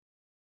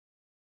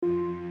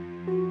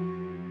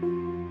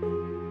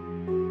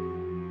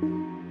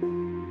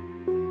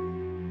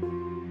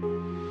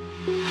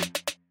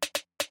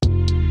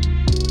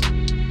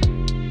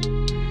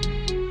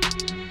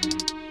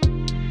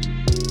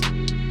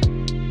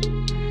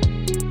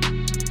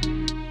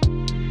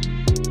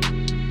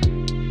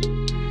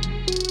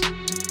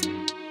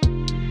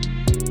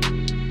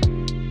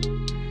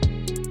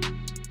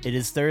It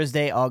is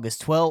Thursday,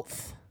 August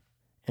 12th,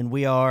 and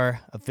we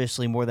are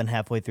officially more than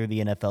halfway through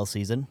the NFL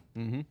season.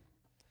 Mm-hmm.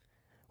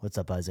 What's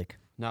up, Isaac?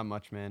 Not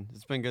much, man.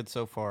 It's been good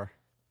so far.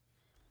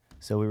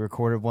 So we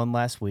recorded one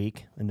last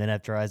week, and then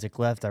after Isaac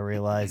left, I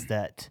realized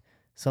that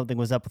something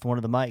was up with one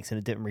of the mics and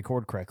it didn't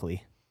record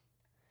correctly.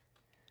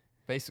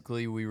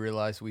 Basically, we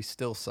realized we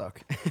still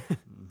suck.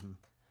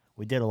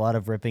 We did a lot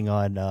of ripping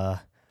on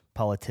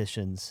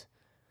politicians,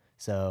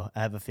 so I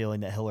have a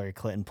feeling that Hillary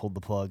Clinton pulled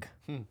the plug.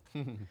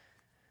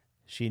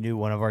 She knew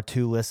one of our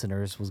 2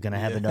 listeners was going to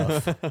have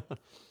enough.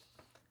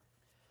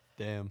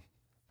 Damn.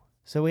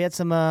 So we had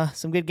some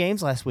good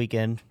games last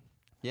weekend.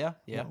 Yeah.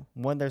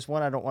 There's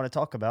one I don't want to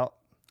talk about.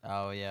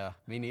 Oh, yeah.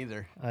 Me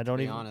neither. I to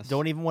be honest.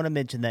 don't even want to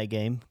mention that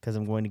game because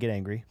I'm going to get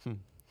angry.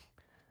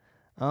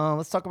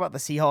 Let's talk about the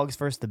Seahawks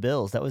versus the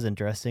Bills. That was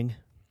interesting.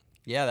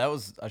 Yeah, that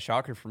was a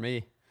shocker for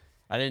me.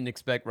 I didn't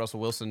expect Russell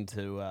Wilson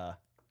to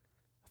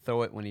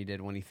throw it when he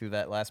did, when he threw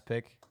that last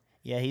pick.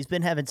 Yeah, he's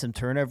been having some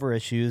turnover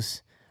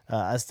issues.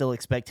 I still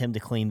expect him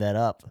to clean that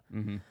up.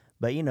 Mm-hmm.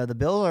 But, the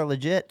Bills are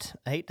legit.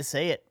 I hate to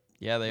say it.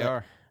 Yeah, they are.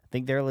 I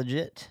think they're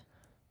legit.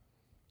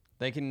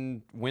 They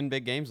can win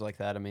big games like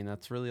that. I mean,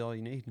 that's really all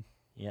you need.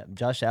 Yeah,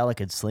 Josh Allen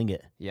could sling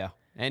it. Yeah,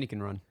 and he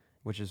can run,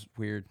 which is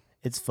weird.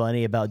 It's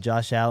funny about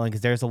Josh Allen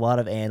because there's a lot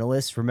of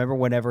analysts. Remember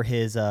whenever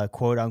his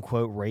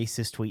quote-unquote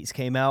racist tweets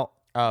came out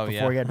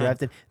before he got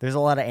drafted? There's a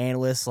lot of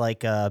analysts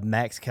like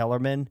Max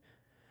Kellerman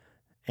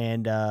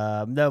and,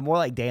 more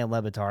like Dan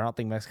Lebatard. I don't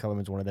think Max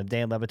Kellerman's one of them.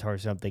 Dan Lebatard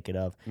is who I'm thinking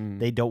of.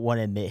 They don't want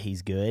to admit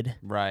he's good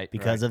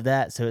because of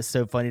that. So it's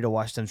so funny to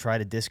watch them try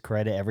to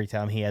discredit every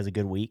time he has a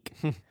good week.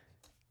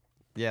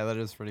 Yeah, that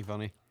is pretty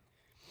funny.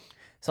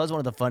 So it's one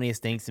of the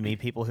funniest things to me,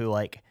 people who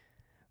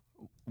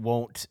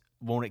won't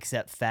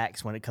accept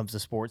facts when it comes to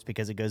sports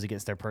because it goes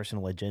against their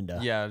personal agenda.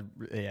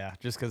 Yeah,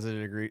 just because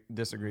it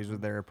disagrees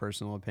with their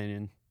personal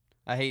opinion.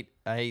 I hate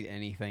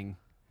anything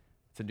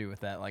to do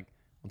with that. Like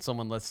when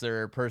someone lets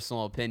their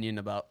personal opinion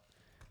about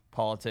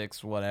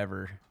politics,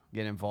 whatever,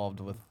 get involved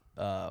with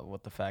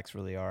what the facts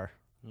really are.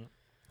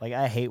 Like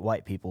I hate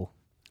white people,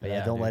 but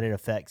Yeah, I don't dude. let it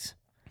affect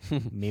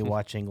me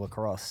watching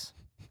lacrosse.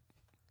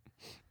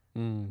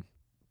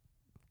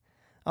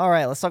 All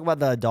right, let's talk about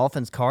the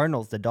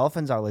Dolphins-Cardinals. The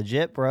Dolphins are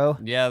legit, bro.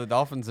 Yeah, the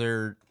Dolphins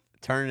are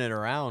turning it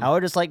around. I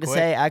would just like to quick.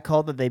 say I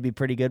called that they'd be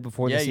pretty good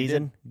before Yeah, the you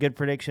season. Good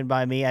prediction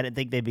by me. I didn't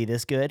think they'd be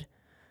this good.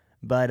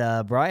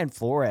 But Brian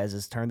Flores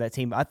has turned that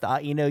team. I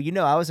thought,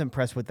 I was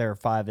impressed with their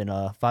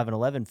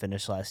 5-11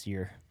 finish last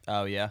year.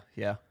 Oh, yeah.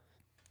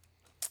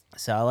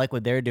 So I like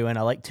what they're doing.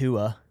 I like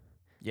Tua.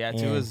 Yeah, And-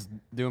 Tua's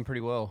doing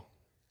pretty well.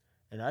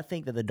 And I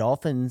think that the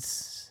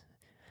Dolphins,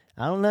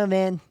 I don't know,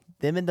 man.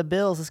 Them and the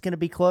Bills, it's going to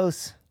be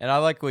close. And I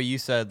like what you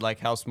said, like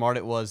how smart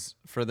it was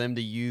for them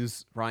to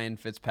use Ryan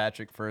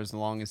Fitzpatrick for as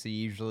long as he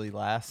usually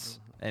lasts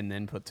and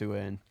then put Tua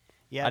in.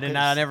 Yeah,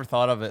 I never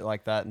thought of it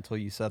like that until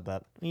you said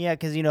that. Yeah,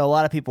 because a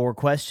lot of people were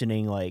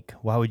questioning,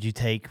 why would you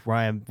take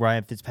Ryan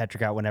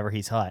Fitzpatrick out whenever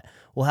he's hot?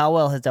 Well, how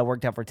well has that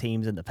worked out for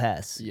teams in the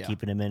past? Yeah.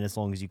 Keeping him in as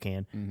long as you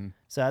can. Mm-hmm.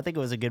 So I think it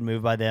was a good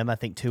move by them. I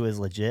think Tua is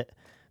legit.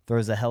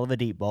 Throws a hell of a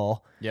deep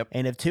ball. Yep.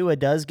 And if Tua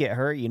does get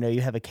hurt,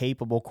 you have a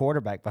capable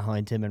quarterback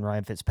behind him and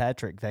Ryan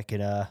Fitzpatrick that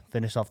could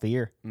finish off the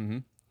year. Mm-hmm.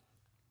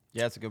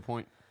 Yeah, that's a good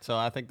point. So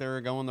I think they're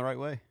going the right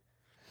way.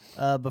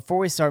 Before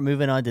we start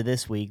moving on to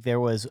this week, there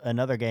was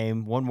another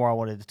game, one more I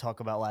wanted to talk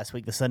about last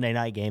week, the Sunday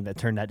night game that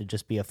turned out to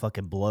just be a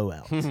fucking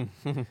blowout.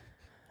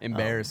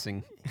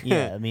 Embarrassing.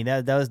 Yeah, I mean,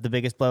 that was the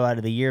biggest blowout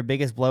of the year,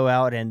 biggest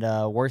blowout and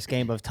worst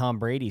game of Tom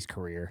Brady's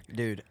career.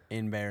 Dude,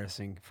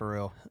 embarrassing, for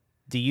real.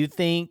 Do you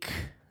think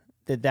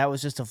that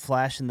was just a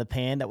flash in the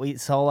pan that we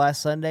saw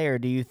last Sunday, or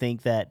do you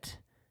think that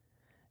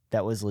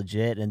was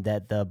legit and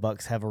that the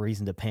Bucs have a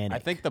reason to panic? I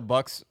think the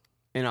Bucs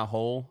in a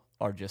whole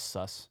are just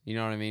sus. You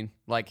know what I mean?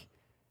 Like,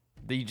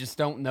 they just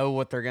don't know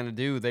what they're going to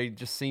do. They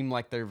just seem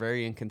like they're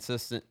very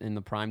inconsistent in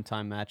the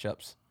primetime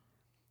matchups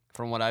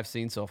from what I've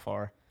seen so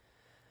far.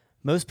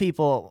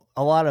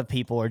 A lot of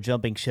people are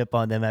jumping ship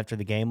on them after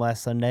the game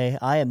last Sunday.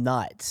 I am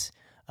not.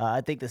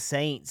 I think the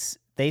Saints,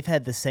 they've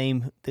had the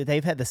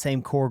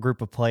same core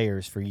group of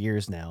players for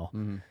years now.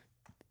 Mm-hmm.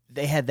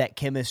 They had that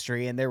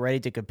chemistry and they're ready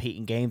to compete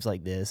in games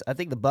like this. I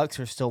think the Bucs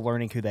are still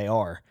learning who they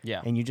are.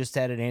 Yeah. And you just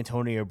added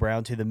Antonio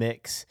Brown to the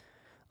mix.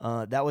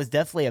 That was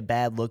definitely a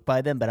bad look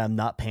by them, but I'm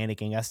not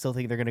panicking. I still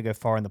think they're going to go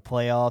far in the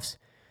playoffs.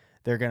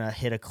 They're going to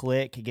hit a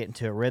click, get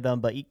into a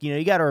rhythm. But,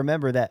 you got to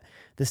remember that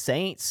the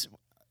Saints,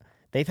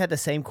 they've had the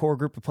same core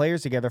group of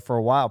players together for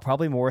a while,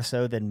 probably more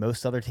so than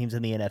most other teams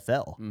in the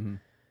NFL. Mm-hmm.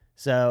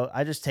 So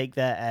I just take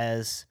that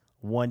as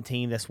one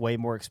team that's way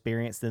more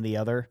experienced than the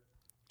other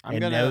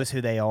knows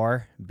who they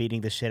are,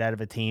 beating the shit out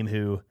of a team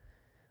who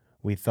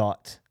we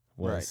thought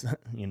was,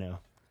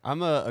 I'm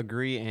going to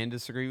agree and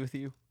disagree with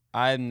you.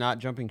 I'm not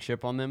jumping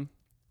ship on them.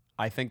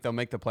 I think they'll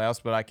make the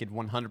playoffs, but I could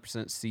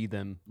 100% see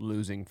them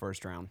losing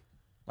first round.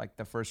 Like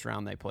the first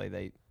round they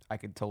play, I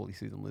could totally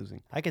see them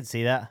losing. I could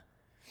see that.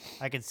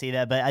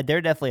 But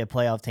they're definitely a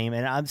playoff team,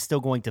 and I'm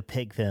still going to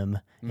pick them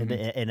in the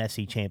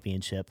NFC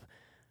Championship.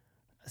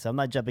 So I'm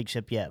not jumping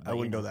ship yet. I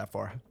wouldn't go that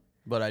far,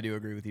 but I do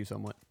agree with you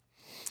somewhat.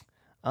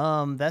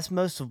 That's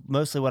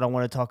mostly what I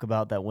want to talk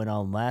about that went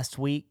on last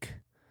week.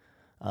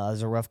 It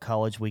was a rough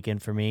college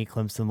weekend for me.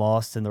 Clemson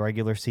lost in the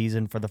regular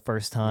season for the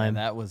first time.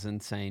 Yeah, that was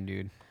insane,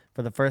 dude.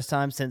 For the first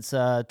time since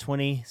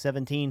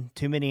 2017.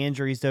 Too many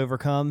injuries to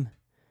overcome.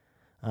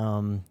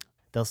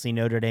 They'll see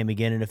Notre Dame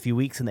again in a few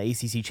weeks in the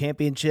ACC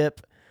Championship,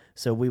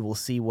 so we will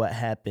see what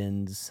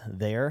happens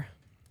there.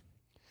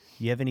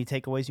 You have any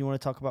takeaways you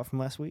want to talk about from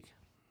last week?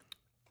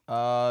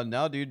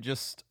 No, dude.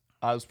 Just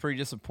I was pretty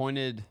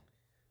disappointed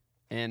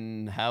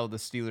in how the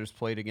Steelers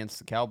played against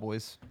the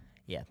Cowboys.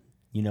 Yeah,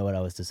 you know what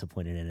I was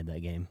disappointed in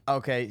that game.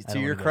 Okay, to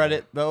your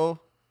credit, though,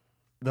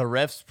 the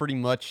refs pretty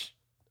much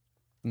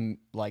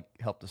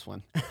helped us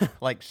win,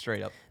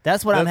 straight up.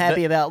 That's what I'm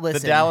happy about.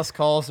 Listen, the Dallas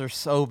calls are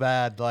so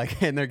bad,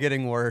 and they're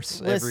getting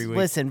worse every week.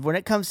 Listen, when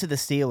it comes to the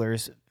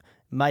Steelers,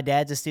 my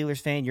dad's a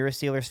Steelers fan. You're a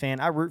Steelers fan.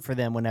 I root for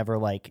them whenever,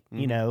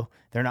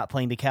 they're not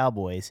playing the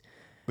Cowboys.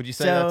 Would you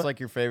say that's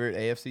your favorite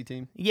AFC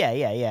team?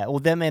 Yeah. Well,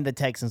 them and the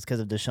Texans because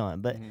of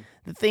Deshaun. But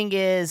the thing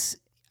is,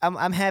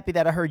 I'm happy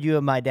that I heard you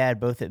and my dad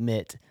both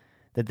admit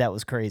that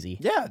was crazy.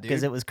 Yeah, dude.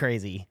 Because it was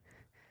crazy.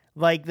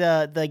 Like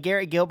the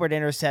Garrett Gilbert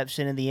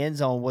interception in the end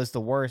zone was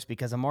the worst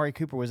because Amari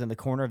Cooper was in the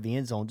corner of the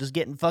end zone just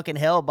getting fucking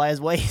held by his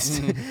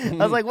waist. I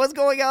was like, what's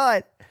going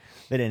on?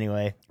 But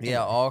anyway.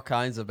 Yeah, all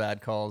kinds of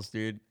bad calls,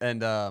 dude.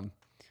 And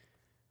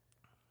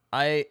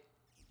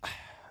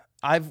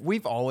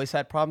we've always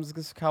had problems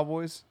against the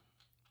Cowboys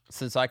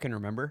since I can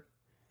remember.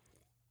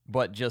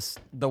 But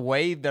just the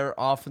way their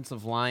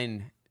offensive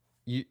line,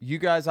 you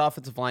guys'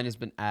 offensive line has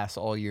been ass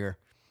all year.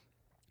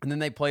 And then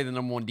they play the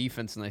number one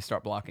defense and they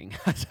start blocking.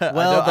 I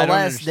don't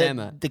understand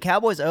that. The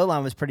Cowboys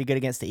O-line was pretty good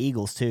against the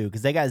Eagles too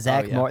because they got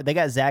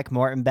Zach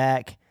Martin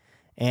back,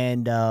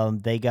 and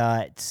they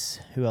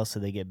got who else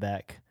did they get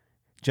back?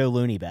 Joe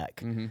Looney back.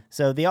 Mm-hmm.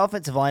 So the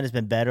offensive line has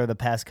been better the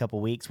past couple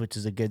weeks, which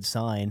is a good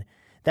sign.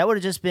 That would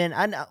have just been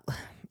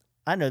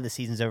I know the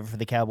season's over for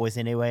the Cowboys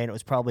anyway, and it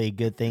was probably a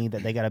good thing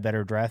that they got a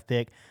better draft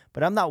pick.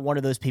 But I'm not one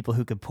of those people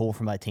who could pull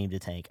for my team to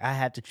tank. I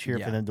have to cheer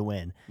for them to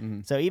win. Mm-hmm.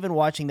 So even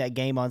watching that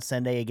game on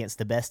Sunday against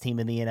the best team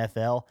in the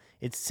NFL,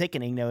 it's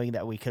sickening knowing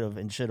that we could have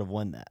and should have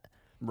won that.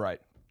 Right.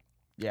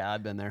 Yeah,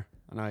 I've been there.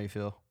 I know how you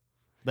feel.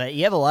 But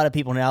you have a lot of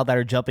people now that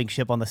are jumping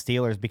ship on the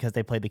Steelers because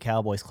they played the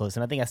Cowboys close,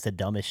 and I think that's the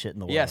dumbest shit in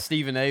the world. Yeah,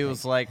 Stephen A.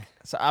 was like,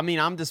 so, I mean,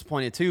 I'm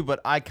disappointed too,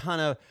 but I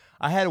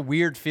had a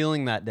weird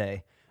feeling that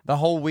day. The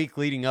whole week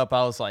leading up,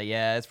 I was like,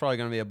 yeah, it's probably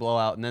going to be a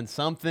blowout. And then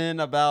something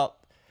about,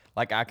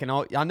 I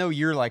know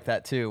you're like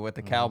that too with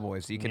the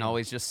Cowboys. You can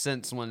always just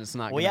sense when it's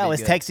not going to be good. I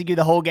was texting you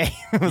the whole game.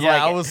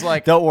 I was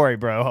like, don't worry,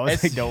 bro. I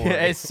was like, don't worry.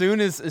 As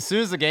soon as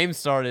the game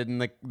started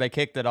and they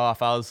kicked it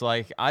off, I was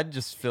like, I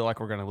just feel like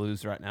we're going to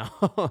lose right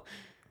now.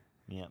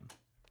 Yeah.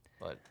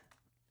 But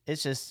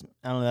it's just,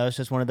 I don't know, it's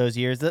just one of those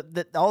years.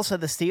 Also,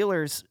 the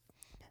Steelers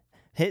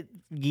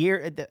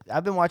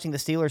I've been watching the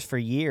Steelers for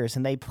years,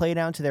 and they play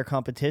down to their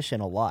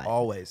competition a lot.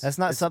 Always. That's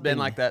not something. It's been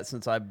like that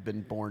since I've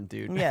been born,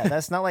 dude. Yeah,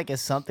 that's not like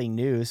it's something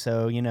new.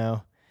 So,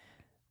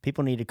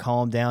 people need to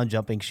calm down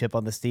jumping ship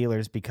on the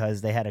Steelers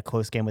because they had a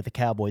close game with the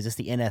Cowboys. It's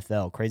the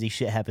NFL. Crazy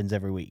shit happens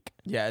every week.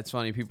 Yeah, it's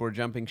funny. People are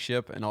jumping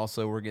ship, and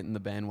also we're getting the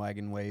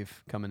bandwagon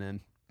wave coming in.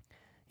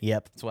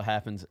 Yep. That's what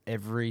happens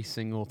every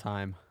single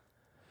time.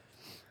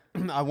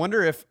 I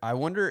wonder if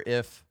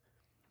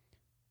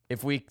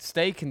we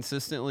stay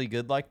consistently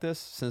good like this,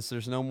 since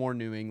there's no more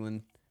New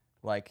England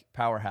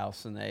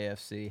powerhouse in the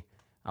AFC,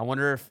 I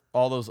wonder if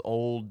all those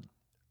old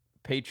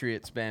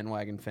Patriots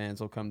bandwagon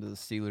fans will come to the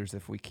Steelers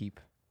if we keep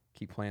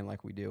playing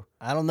like we do.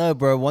 I don't know,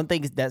 bro. One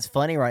thing that's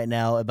funny right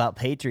now about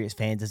Patriots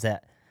fans is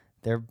that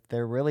they're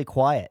really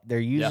quiet. They're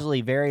usually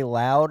very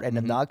loud and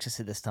obnoxious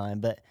at this time,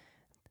 but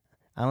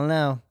I don't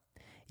know.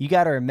 You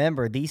got to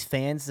remember, these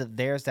fans of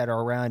theirs that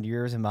are around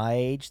yours and my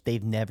age,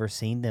 they've never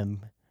seen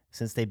them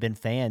since they've been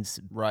fans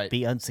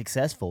be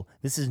unsuccessful.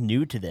 This is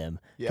new to them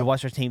to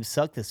watch their team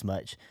suck this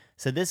much.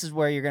 So this is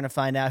where you're going to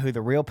find out who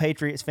the real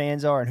Patriots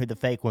fans are and who the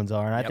fake ones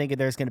are. And I think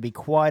there's going to be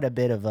quite a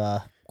bit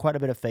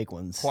of fake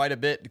ones. Quite a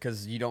bit,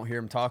 because you don't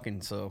hear them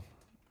talking. So,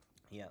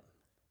 yeah.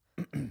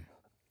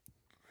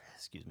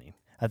 Excuse me.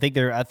 I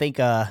think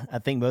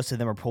most of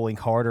them are pulling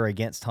harder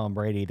against Tom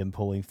Brady than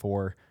pulling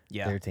for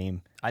their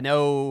team. I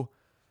know.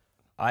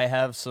 I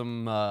have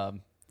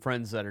some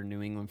friends that are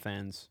New England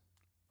fans,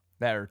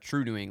 that are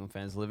true New England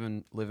fans, live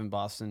in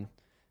Boston,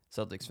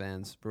 Celtics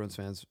fans, Bruins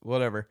fans,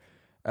 whatever.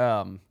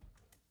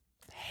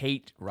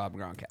 Hate Rob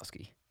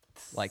Gronkowski,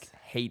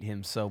 hate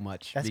him so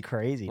much. That's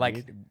crazy.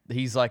 Dude.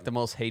 He's the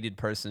most hated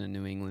person in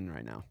New England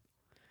right now.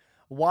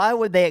 Why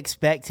would they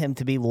expect him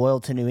to be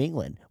loyal to New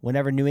England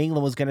whenever New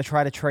England was going to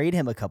try to trade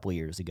him a couple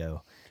years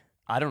ago?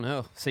 I don't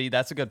know. See,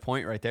 that's a good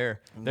point right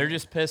there. They're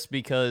just pissed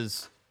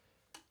because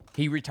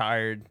he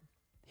retired.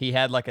 He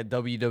had a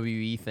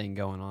WWE thing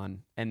going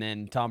on, and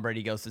then Tom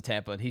Brady goes to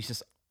Tampa, and he's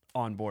just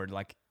on board,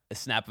 a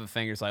snap of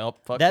fingers, oh,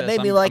 fuck that this.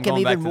 Made me like him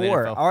even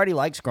more. I already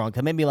likes Gronk.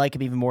 That made me like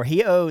him even more.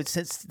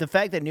 Since the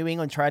fact that New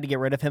England tried to get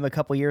rid of him a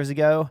couple years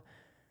ago,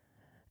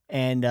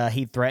 and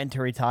he threatened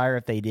to retire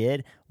if they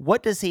did.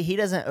 What does he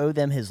doesn't owe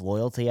them his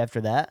loyalty after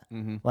that.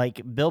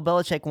 Like, Bill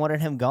Belichick wanted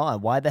him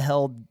gone. Why the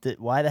hell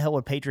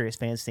would Patriots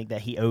fans think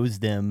that he owes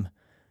them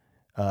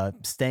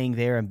staying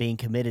there and being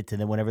committed to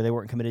them whenever they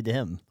weren't committed to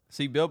him?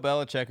 See, Bill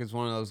Belichick is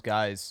one of those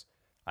guys,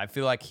 I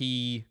feel like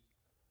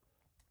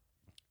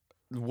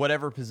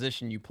whatever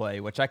position you play,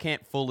 which I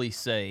can't fully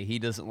say, he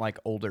doesn't like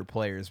older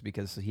players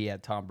because he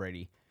had Tom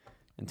Brady,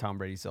 and Tom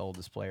Brady's the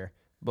oldest player.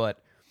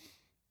 But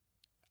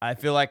I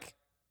feel like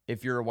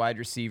if you're a wide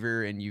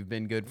receiver and you've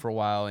been good for a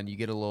while and you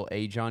get a little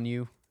age on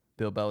you,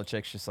 Bill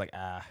Belichick's just like,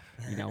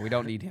 we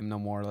don't need him no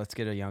more. Let's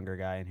get a younger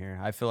guy in here.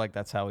 I feel like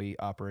that's how he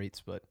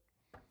operates. But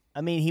I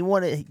mean,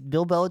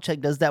 Bill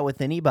Belichick does that with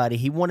anybody.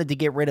 He wanted to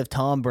get rid of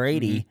Tom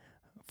Brady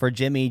for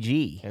Jimmy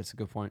G. That's a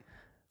good point.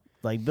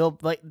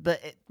 But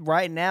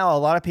right now, a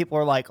lot of people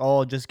are like,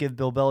 "Oh, just give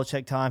Bill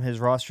Belichick time. His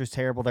roster's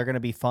terrible. They're going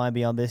to be fine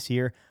beyond this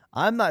year."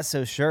 I'm not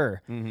so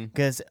sure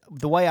because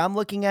the way I'm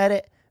looking at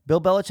it,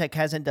 Bill Belichick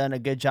hasn't done a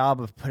good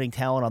job of putting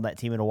talent on that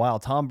team in a while.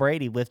 Tom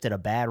Brady lifted a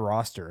bad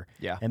roster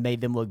and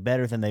made them look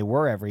better than they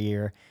were every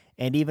year.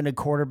 And even a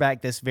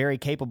quarterback that's very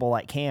capable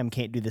like Cam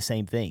can't do the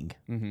same thing.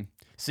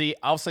 See,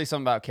 I'll say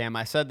something about Cam.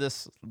 I said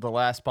this the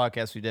last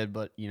podcast we did,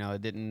 but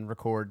it didn't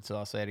record, so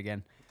I'll say it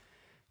again.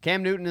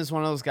 Cam Newton is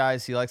one of those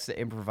guys. He likes to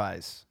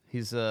improvise.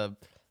 He's a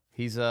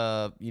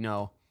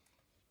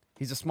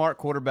smart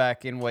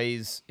quarterback in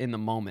ways in the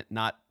moment,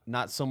 not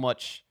so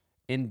much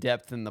in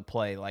depth in the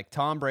play. Like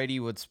Tom Brady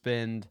would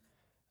spend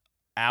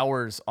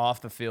hours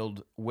off the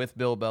field with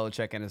Bill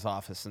Belichick in his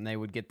office, and they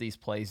would get these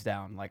plays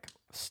down, like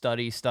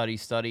study.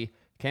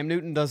 Cam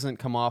Newton doesn't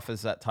come off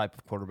as that type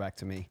of quarterback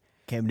to me.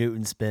 Cam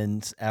Newton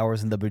spends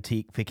hours in the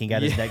boutique picking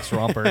out his next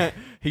romper.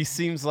 He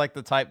seems like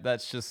the type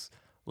that's just,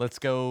 let's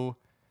go.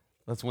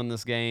 Let's win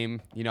this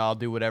game. I'll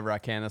do whatever I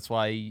can. That's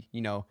why,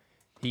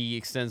 he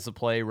extends the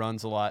play,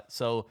 runs a lot.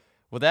 So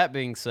with that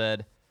being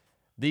said,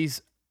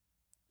 these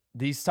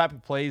type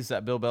of plays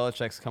that Bill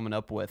Belichick's coming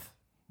up with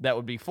that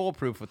would be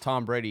foolproof with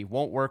Tom Brady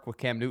won't work with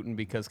Cam Newton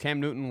because Cam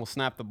Newton will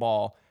snap the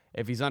ball.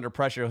 If he's under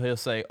pressure, he'll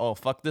say, "Oh,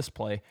 fuck this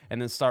play," and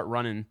then start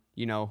running,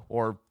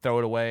 or throw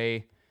it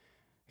away,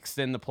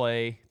 extend the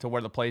play to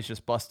where the play's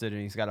just busted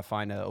and he's got to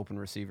find an open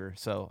receiver.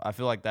 So I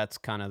feel like that's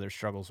kind of their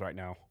struggles right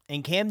now.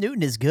 And Cam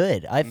Newton is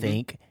good, I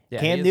think. Yeah,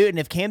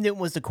 if Cam Newton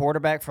was the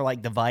quarterback for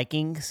like the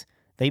Vikings,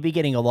 they'd be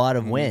getting a lot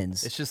of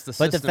wins. It's just the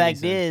system. But the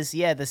fact is,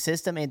 the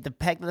system and the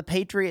fact that the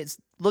Patriots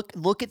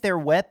look at their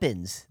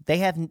weapons. They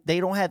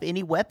don't have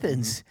any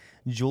weapons.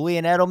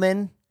 Julian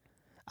Edelman,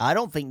 I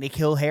don't think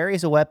N'Keal Harry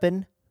is a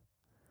weapon.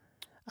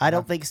 I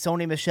don't think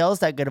Sony Michel's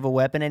that good of a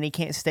weapon, and he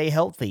can't stay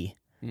healthy.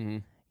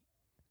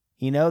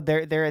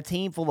 They're a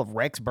team full of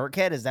Rex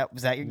Burkhead. Is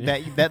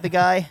that the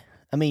guy?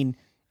 I mean,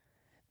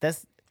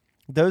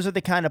 those are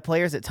the kind of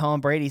players that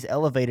Tom Brady's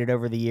elevated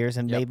over the years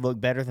and made look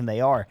better than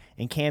they are.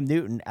 And Cam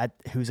Newton,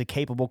 who's a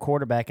capable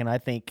quarterback and I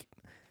think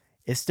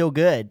is still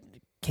good,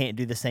 can't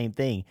do the same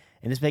thing.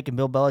 And it's making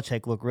Bill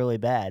Belichick look really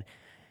bad.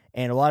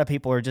 And a lot of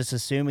people are just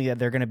assuming that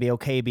they're going to be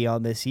okay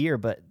beyond this year.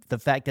 But the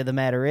fact of the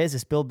matter is,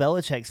 it's Bill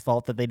Belichick's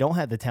fault that they don't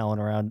have the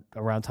talent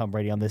around Tom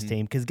Brady on this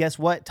team. Because guess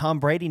what? Tom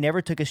Brady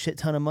never took a shit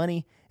ton of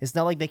money. It's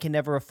not like they can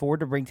never afford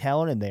to bring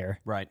talent in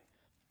there. Right.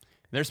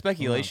 There's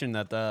speculation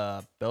that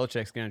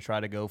Belichick's going to try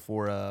to go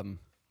for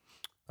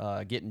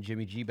getting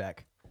Jimmy G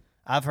back.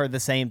 I've heard the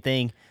same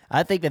thing.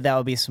 I think that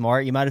would be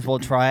smart. You might as well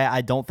try it.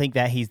 I don't think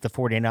that he's the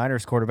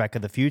 49ers quarterback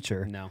of the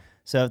future. No.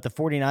 So if the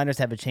 49ers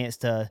have a chance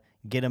to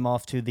get him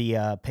off to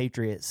the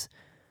Patriots,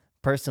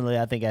 personally,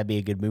 I think that'd be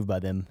a good move by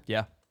them.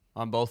 Yeah,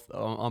 on both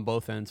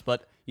ends.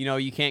 But,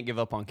 you can't give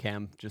up on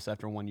Cam just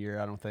after 1 year,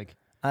 I don't think.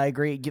 I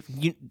agree.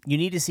 You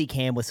need to see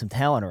Cam with some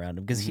talent around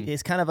him because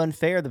it's kind of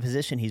unfair the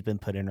position he's been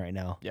put in right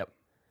now. Yep.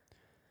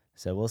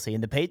 So we'll see.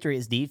 And the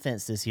Patriots'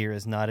 defense this year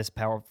is not as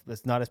powerful.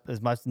 It's not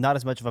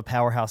as much of a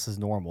powerhouse as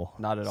normal.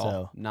 Not at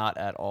all. Not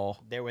at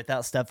all. They're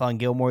without Stephon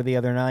Gilmore the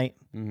other night.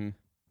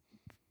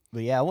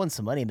 But yeah, I won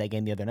some money in that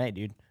game the other night,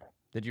 dude.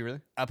 Did you really?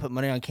 I put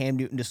money on Cam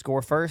Newton to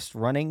score first,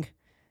 running,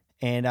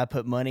 and I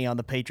put money on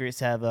the Patriots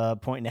to have a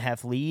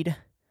 1.5 lead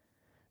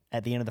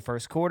at the end of the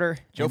first quarter.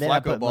 Joe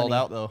Flacco balled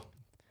out though,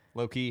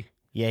 low key.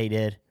 Yeah, he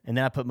did. And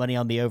then I put money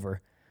on the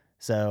over.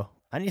 So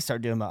I need to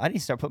start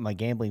putting my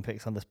gambling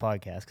picks on this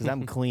podcast because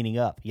I'm cleaning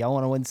up. Y'all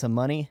want to win some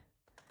money?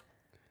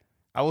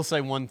 I will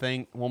say one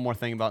more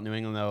thing about New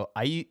England though.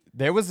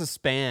 There was a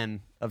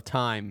span of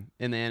time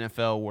in the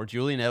NFL where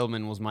Julian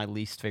Edelman was my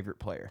least favorite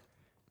player.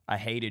 I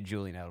hated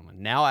Julian Edelman.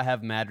 Now I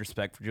have mad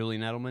respect for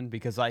Julian Edelman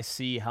because I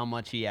see how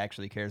much he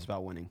actually cares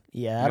about winning.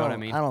 Yeah, I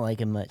don't like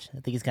him much.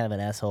 I think he's kind of an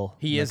asshole.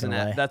 He is an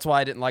asshole. That's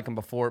why I didn't like him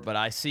before, but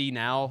I see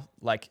now,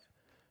 like,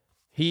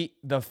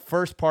 the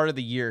first part of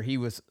the year, he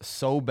was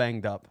so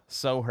banged up,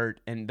 so hurt.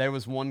 And there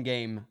was one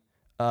game,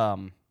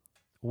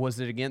 was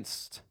it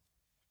against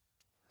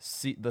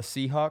the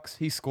Seahawks?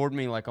 He scored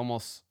me like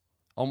almost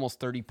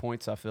 30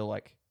 points, I feel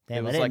like.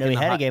 Damn, I didn't know he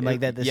had a game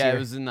like that this year. Yeah, it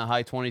was in the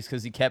high 20s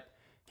because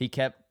he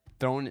kept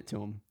throwing it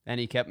to him, and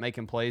he kept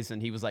making plays,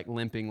 and he was like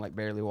limping, like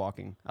barely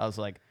walking. I was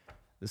like,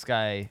 this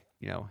guy,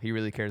 he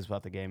really cares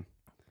about the game.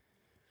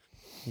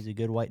 He's a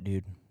good white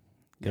dude.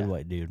 Good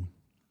white dude.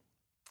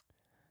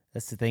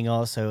 That's the thing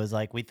also is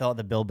like we thought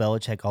that Bill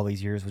Belichick all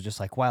these years was just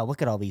like, wow,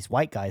 look at all these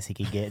white guys he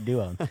could get and do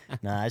them.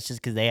 Nah, it's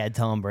just because they had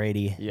Tom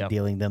Brady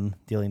dealing them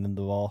the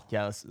ball.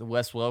 Yeah,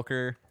 Wes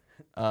Welker,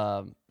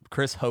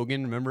 Chris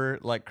Hogan. Remember,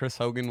 like Chris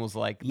Hogan was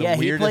like the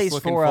weirdest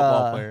looking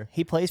football player.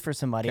 He plays for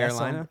somebody.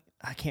 Carolina.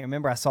 I can't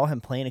remember. I saw him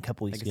playing a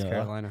couple weeks ago.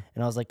 Carolina.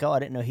 And I was like, oh, I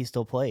didn't know he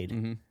still played.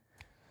 Mm-hmm.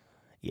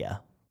 Yeah.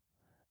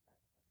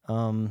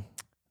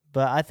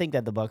 But I think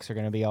that the Bucs are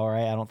going to be all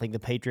right. I don't think the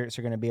Patriots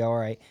are going to be all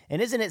right.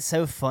 And isn't it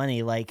so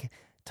funny? Like,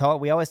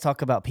 we always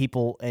talk about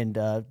people and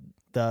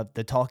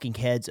the talking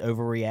heads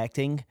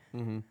overreacting.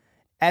 Mm-hmm.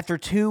 After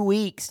 2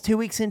 weeks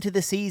into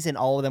the season,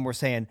 all of them were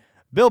saying,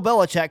 Bill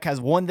Belichick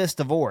has won this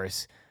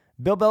divorce.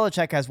 Bill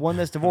Belichick has won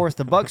this divorce.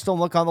 The Bucs don't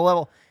look on the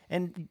level.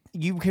 And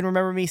you can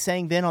remember me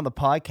saying then on the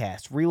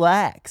podcast,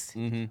 relax.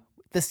 Mm-hmm.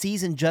 The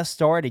season just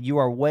started. You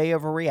are way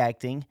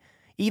overreacting.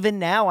 Even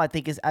now, I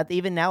think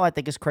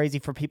it's crazy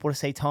for people to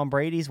say Tom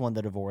Brady's won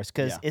the divorce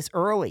because it's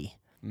early.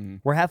 Mm-hmm.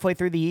 We're halfway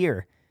through the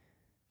year.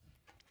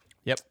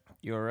 Yep,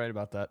 you were right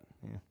about that.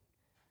 Yeah.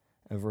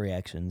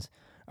 Overreactions.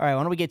 All right,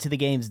 why don't we get to the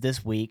games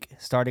this week,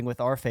 starting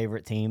with our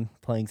favorite team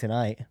playing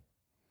tonight,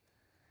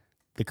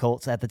 the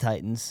Colts at the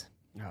Titans.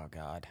 Oh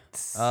God,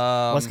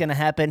 what's gonna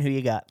happen? Who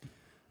you got?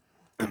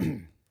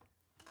 I'm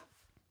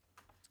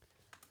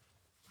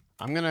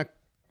gonna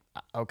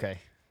go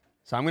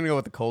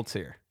with the Colts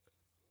here.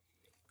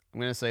 I'm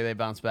going to say they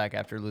bounce back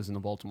after losing to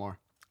Baltimore.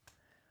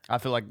 I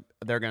feel like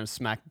they're going to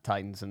smack the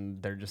Titans,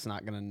 and they're just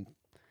not going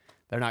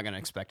to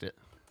expect it.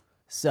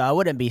 So I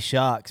wouldn't be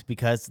shocked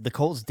because the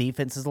Colts'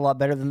 defense is a lot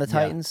better than the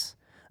Titans.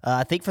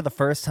 I think for the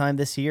first time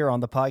this year on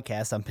the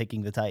podcast, I'm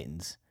picking the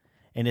Titans.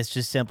 And it's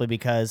just simply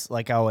because,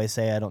 like I always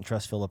say, I don't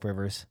trust Phillip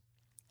Rivers.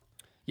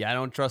 Yeah, I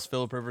don't trust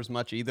Phillip Rivers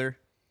much either,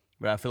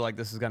 but I feel like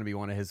this is going to be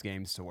one of his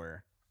games to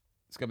where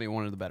it's going to be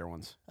one of the better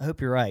ones. I hope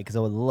you're right because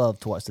I would love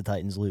to watch the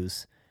Titans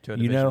lose. To a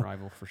division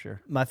rival, for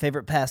sure. My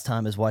favorite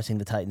pastime is watching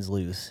the Titans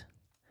lose.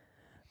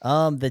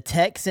 The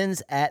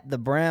Texans at the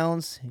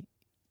Browns.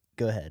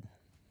 Go ahead.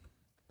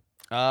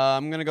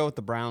 I'm going to go with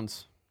the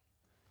Browns.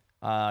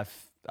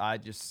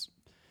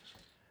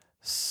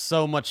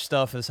 So much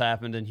stuff has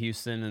happened in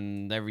Houston,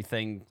 and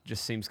everything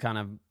just seems kind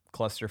of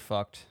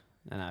cluster-fucked,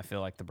 and I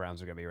feel like the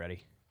Browns are going to be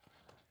ready.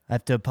 I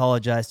have to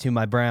apologize to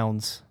my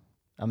Browns.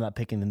 I'm not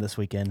picking them this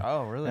weekend.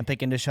 Oh, really? I'm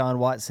picking Deshaun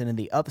Watson in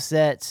the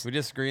upsets. We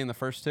disagree in the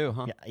first two,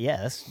 huh?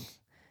 Yes.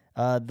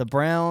 The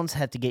Browns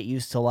have to get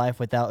used to life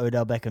without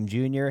Odell Beckham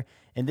Jr.,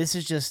 and this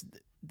is just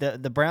the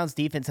Browns'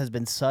 defense has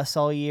been sus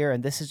all year,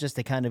 and this is just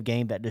the kind of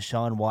game that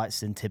Deshaun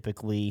Watson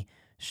typically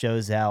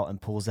shows out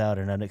and pulls out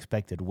an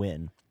unexpected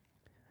win.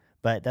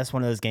 But that's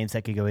one of those games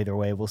that could go either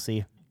way. We'll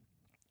see.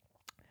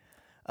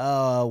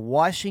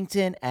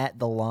 Washington at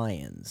the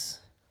Lions.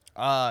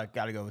 Got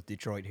to go with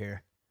Detroit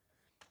here.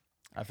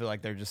 I feel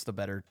like they're just a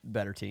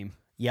better team.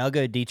 Yeah, I'll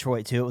go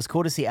Detroit, too. It was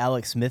cool to see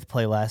Alex Smith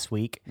play last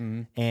week,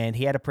 and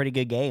he had a pretty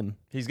good game.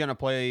 He's going to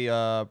play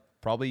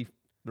probably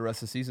the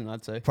rest of the season,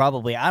 I'd say.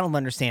 Probably. I don't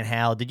understand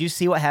how. Did you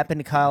see what happened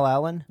to Kyle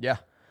Allen? Yeah.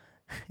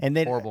 And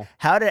then horrible.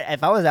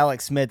 If I was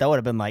Alex Smith, I would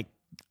have been like,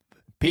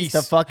 peace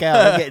the fuck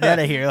out. I'm getting out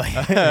of here.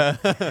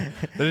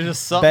 There's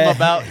just something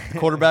about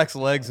quarterbacks'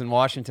 legs in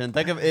Washington.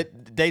 Think of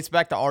it dates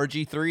back to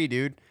RG3,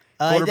 dude.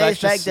 Quarterbacks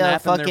just snapping their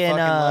fucking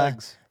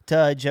legs.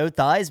 To Joe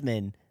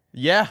Theismann.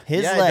 Yeah,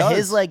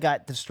 his leg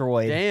got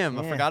destroyed. Damn,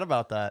 I forgot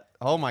about that.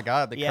 Oh my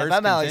God, the curse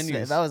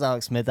continues. If I was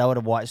Alex Smith, I would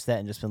have watched that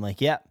and just been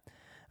like, "Yeah,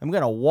 I'm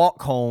gonna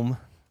walk home."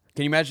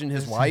 Can you imagine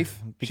his wife?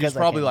 She's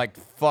probably like,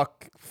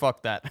 "Fuck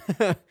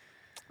that."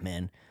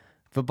 Man,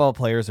 football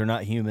players are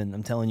not human.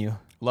 I'm telling you.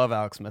 Love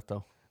Alex Smith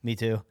though. Me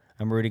too.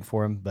 I'm rooting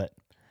for him, but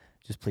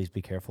just please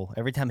be careful.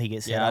 Every time he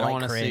gets hit, I don't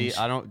want to see.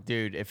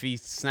 Dude. If he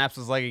snaps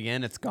his leg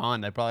again, it's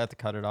gone. They probably have to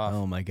cut it off.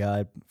 Oh my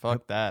God.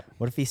 Fuck that.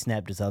 What if he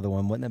snapped his other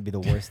one? Wouldn't that be the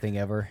worst thing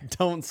ever?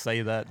 Don't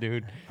say that,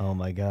 dude. Oh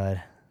my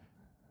God.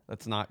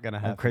 That's not gonna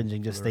happen. I'm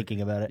cringing just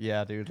thinking about it.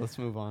 Yeah, dude. Let's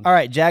move on. All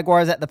right,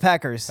 Jaguars at the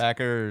Packers.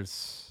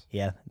 Packers.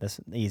 Yeah, that's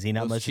easy.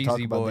 Not Those much to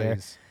talk about boys. there.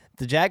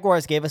 The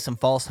Jaguars gave us some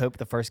false hope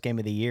the first game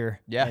of the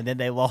year. Yeah. And then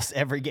they lost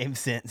every game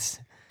since.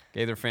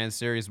 Gave their fans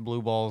serious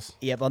blue balls.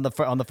 Yep, on the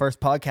first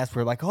podcast,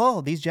 we were like,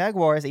 oh, these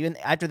Jaguars, even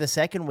after the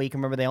second week,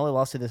 remember they only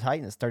lost to the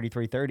Titans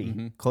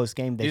 33-30. Close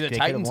game. The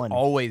Titans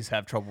always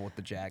have trouble with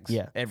the Jags.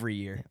 Yeah. Every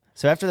year.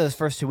 So after those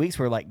first 2 weeks,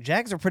 we were like,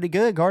 Jags are pretty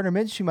good. Gardner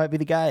Minshew might be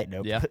the guy.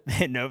 Nope. Yeah.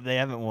 Nope, they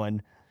haven't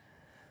won.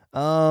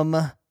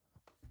 Let's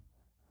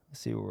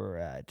see where we're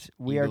at.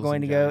 We are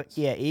going to go,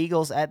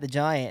 Eagles at the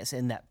Giants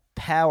in that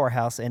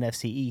powerhouse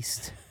NFC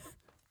East.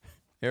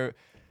 Here,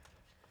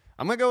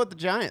 I'm going to go with the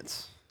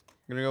Giants.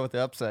 I'm going to go with the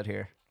upset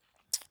here.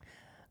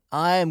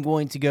 I am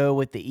going to go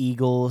with the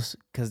Eagles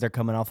because they're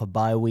coming off a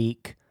bye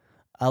week.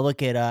 I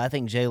look at, I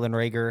think Jalen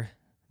Reagor,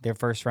 their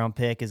first-round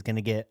pick, is going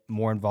to get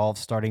more involved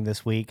starting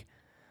this week.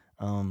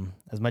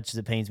 As much as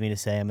it pains me to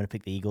say, I'm going to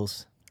pick the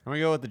Eagles. I'm going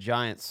to go with the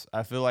Giants.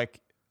 I feel like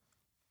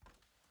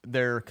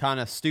they're kind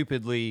of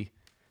stupidly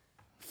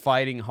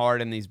fighting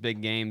hard in these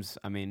big games.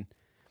 I mean,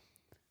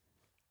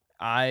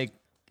 I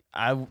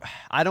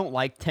I don't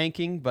like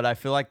tanking, but I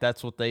feel like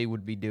that's what they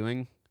would be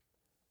doing.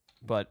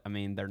 But I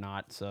mean, they're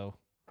not, so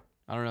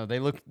I don't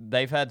know.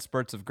 They've had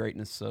spurts of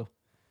greatness, so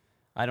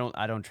I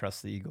don't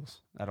trust the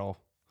Eagles at all.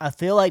 I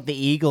feel like the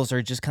Eagles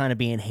are just kind of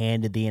being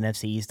handed the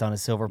NFC East on a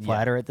silver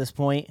platter at this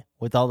point,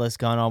 with all this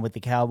going on with the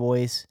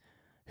Cowboys,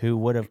 who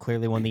would have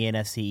clearly won the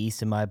NFC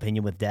East, in my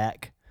opinion, with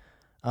Dak.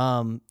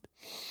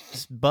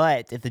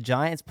 But if the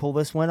Giants pull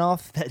this win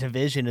off, that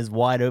division is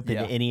wide open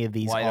to any of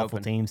these awful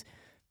teams.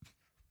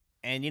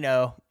 And,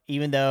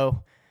 even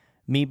though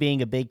me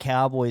being a big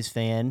Cowboys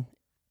fan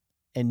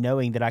and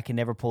knowing that I can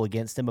never pull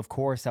against them, of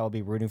course I will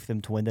be rooting for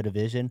them to win the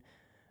division.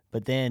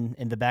 But then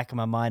in the back of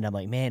my mind, I'm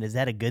like, man, is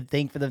that a good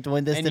thing for them to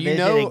win this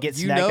division and get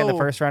smacked in the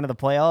first round of the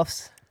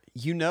playoffs?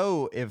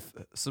 If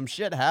some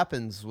shit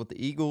happens with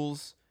the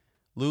Eagles,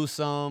 lose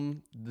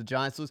some, the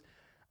Giants lose,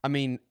 I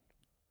mean,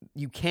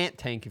 you can't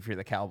tank if you're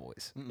the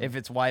Cowboys. If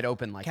it's wide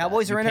open like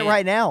Cowboys that. Cowboys are in it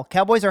right now.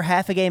 Cowboys are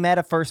half a game out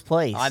of first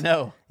place. I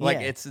know.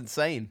 It's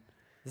insane.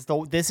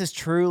 This is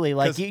truly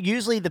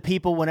usually the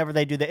people, whenever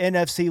they do the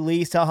NFC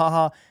least,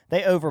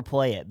 they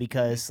overplay it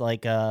because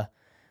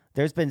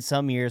there's been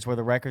some years where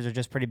the records are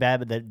just pretty bad,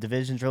 but the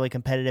division's really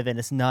competitive and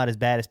it's not as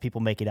bad as people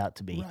make it out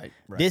to be. Right.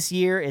 This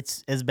year,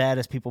 it's as bad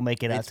as people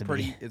make it out to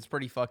be. It's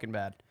pretty fucking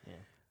bad. Yeah.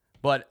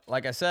 But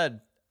like I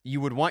said,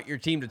 you would want your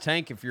team to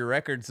tank if your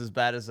record's as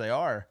bad as they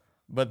are.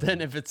 But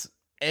then if it's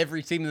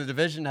every team in the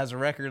division has a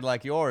record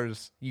like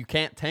yours, you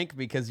can't tank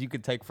because you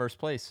could take first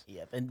place.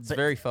 Yep. It's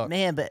very fucked.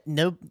 Man, but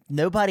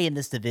nobody in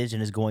this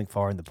division is going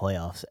far in the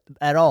playoffs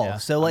at all. Yeah,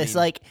 so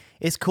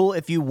it's cool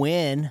if you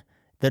win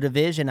the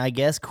division, I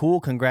guess. Cool,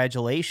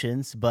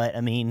 congratulations. But,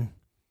 I mean,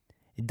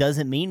 it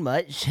doesn't mean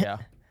much. Yeah.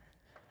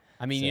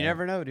 I mean, you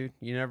never know, dude.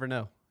 You never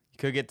know. You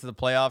could get to the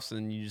playoffs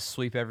and you just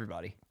sweep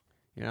everybody.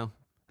 It's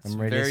I'm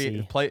ready to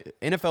see.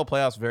 NFL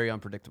playoffs very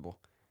unpredictable.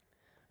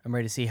 I'm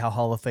ready to see how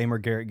Hall of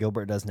Famer Garrett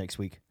Gilbert does next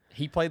week.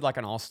 He played like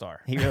an all-star.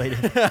 He really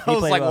did. I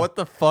was like, what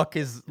the fuck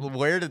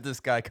where did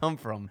this guy come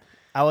from?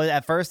 I was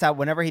at first,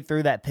 whenever he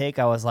threw that pick,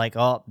 I was like,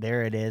 oh,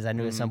 there it is. I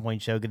knew at some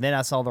point he choked. And then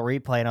I saw the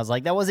replay and I was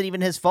like, that wasn't even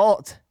his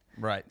fault.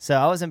 Right. So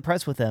I was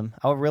impressed with him.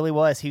 I really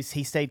was. He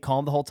stayed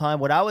calm the whole time.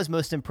 What I was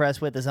most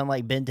impressed with is,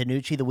 unlike Ben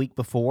DiNucci the week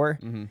before,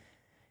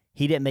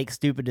 he didn't make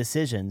stupid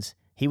decisions.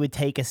 He would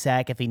take a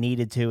sack if he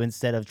needed to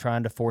instead of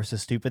trying to force a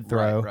stupid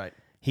throw. Right.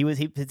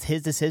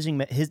 His decision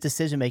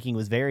making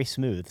was very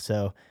smooth.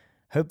 So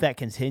hope that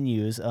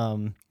continues.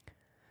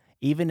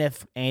 Even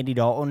if Andy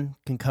Dalton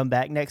can come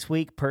back next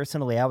week,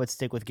 personally, I would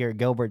stick with Garrett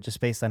Gilbert just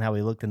based on how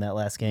he looked in that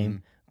last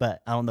game.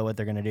 But I don't know what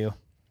they're gonna do.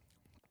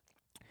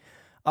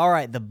 All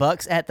right, the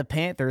Bucks at the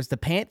Panthers. The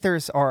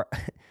Panthers are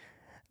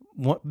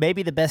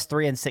maybe the best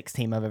 3-6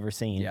 team I've ever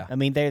seen. Yeah. I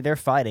mean, they're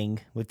fighting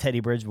with Teddy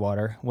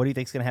Bridgewater. What do you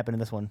think is gonna happen in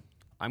this one?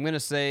 I'm gonna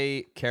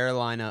say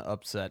Carolina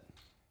upset.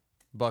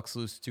 Bucks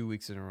lose 2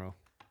 weeks in a row.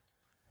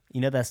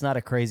 That's not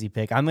a crazy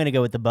pick. I'm going to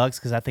go with the Bucks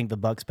because I think the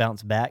Bucks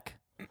bounce back.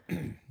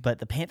 But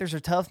the Panthers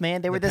are tough,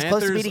 man. They were this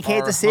close to beating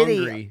Kansas City.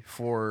 Hungry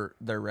for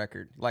their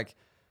record.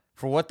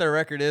 For what their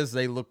record is,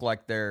 they look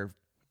like they're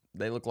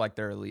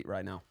elite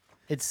right now.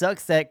 It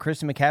sucks that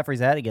Christian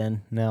McCaffrey's out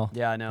again now.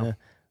 Yeah, I know.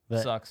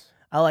 But sucks.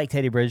 I like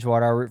Teddy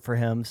Bridgewater. I root for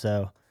him,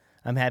 so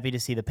I'm happy to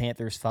see the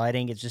Panthers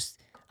fighting. It's just,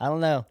 I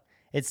don't know.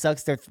 It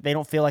sucks they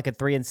don't feel like a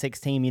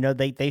 3-6 team.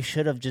 They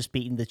should have just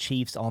beaten the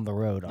Chiefs on the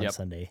road on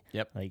Sunday.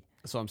 Yep.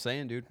 That's what I'm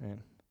saying, dude.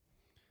 Man.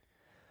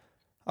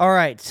 All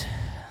right.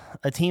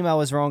 A team I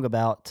was wrong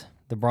about,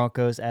 the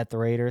Broncos at the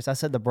Raiders. I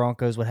said the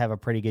Broncos would have a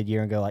pretty good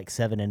year and go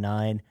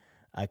 7-9.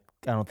 I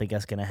don't think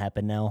that's going to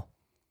happen now.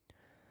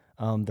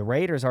 The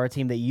Raiders are a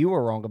team that you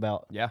were wrong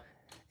about. Yeah.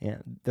 Yeah.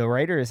 The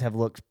Raiders have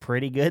looked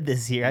pretty good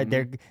this year.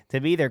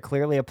 They're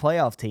clearly a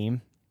playoff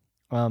team.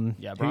 Who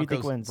do you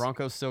think wins?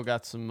 Broncos still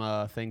got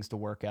some things to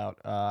work out.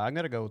 I'm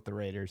going to go with the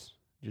Raiders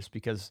just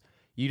because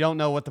you don't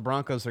know what the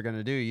Broncos are going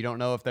to do. You don't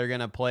know if they're going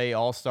to play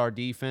all-star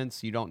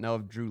defense. You don't know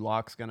if Drew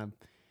Lock's going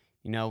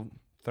to,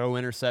 throw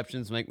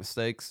interceptions, make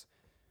mistakes.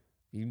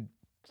 You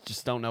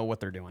just don't know what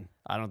they're doing.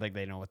 I don't think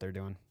they know what they're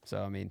doing.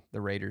 So, I mean, the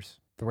Raiders.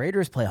 The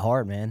Raiders play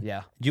hard, man.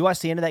 Yeah. Did you watch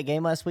the end of that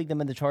game last week,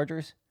 them and the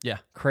Chargers? Yeah.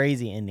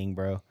 Crazy ending,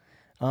 bro.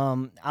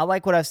 I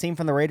like what I've seen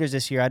from the Raiders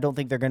this year. I don't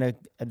think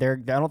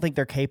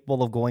they're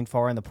capable of going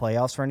far in the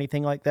playoffs or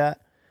anything like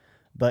that.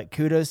 But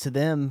kudos to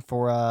them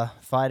for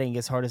fighting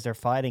as hard as they're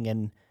fighting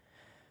and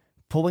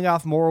pulling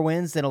off more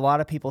wins than a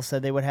lot of people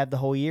said they would have the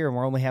whole year, and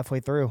we're only halfway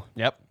through.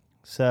 Yep.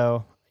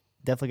 So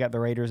definitely got the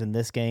Raiders in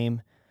this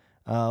game.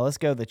 Let's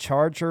go the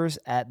Chargers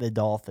at the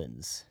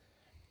Dolphins.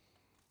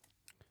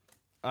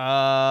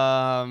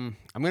 I'm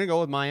going to go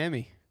with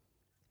Miami.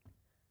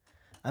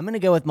 I'm going to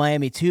go with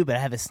Miami too, but I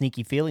have a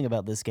sneaky feeling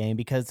about this game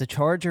because the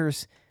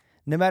Chargers,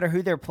 no matter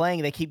who they're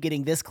playing, they keep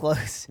getting this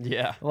close.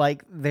 Yeah.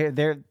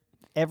 They're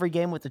every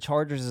game with the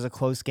Chargers is a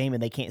close game,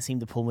 and they can't seem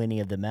to pull any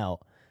of them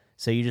out.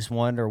 So you just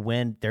wonder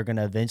when they're going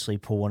to eventually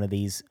pull one of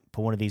these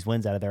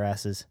wins out of their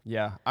asses.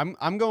 Yeah,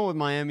 I'm going with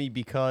Miami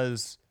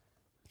because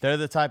they're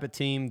the type of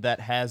team that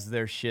has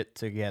their shit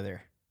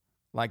together.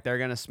 They're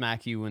going to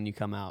smack you when you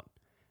come out.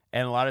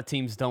 And a lot of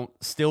teams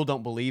still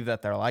don't believe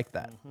that they're like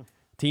that. Mm-hmm.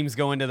 teams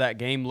go into that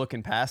game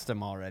looking past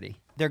them already.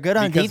 They're good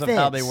on because defense. Because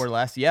of how they were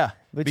last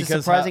Which is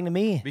surprising to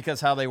me. Because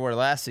how they were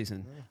last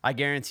season. I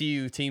guarantee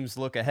you teams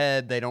look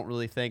ahead, they don't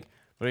really think.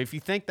 But if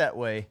you think that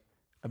way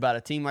about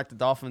a team like the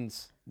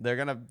Dolphins, they're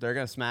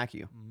gonna smack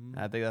you.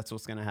 I think that's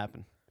what's gonna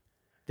happen.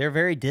 They're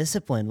very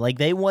disciplined. Like,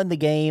 they won the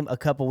game a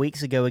couple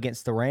weeks ago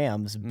against the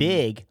Rams,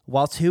 big,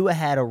 while Tua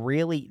had a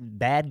really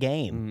bad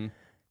game.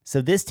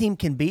 So this team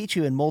can beat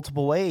you in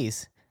multiple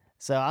ways.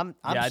 So I'm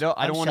shocked.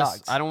 I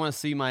don't want to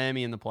see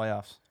Miami in the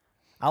playoffs.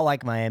 I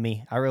like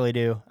Miami. I really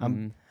do.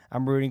 I'm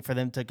rooting for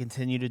them to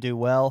continue to do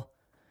well.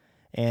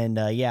 And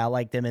I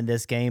like them in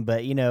this game.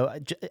 But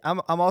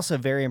I'm also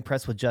very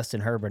impressed with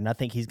Justin Herbert, and I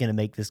think he's going to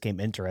make this game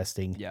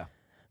interesting. Yeah.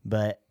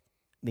 But at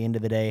the end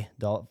of the day,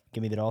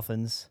 give me the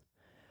Dolphins.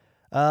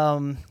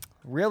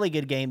 Really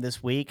good game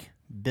this week.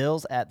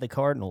 Bills at the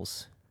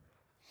Cardinals.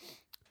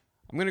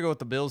 I'm going to go with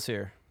the Bills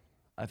here.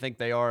 I think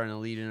they are an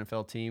elite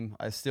NFL team.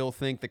 I still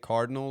think the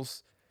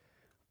Cardinals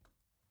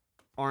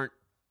aren't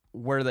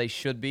where they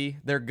should be.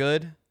 They're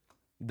good.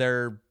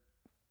 They're,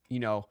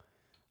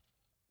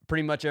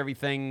 pretty much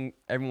everything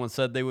everyone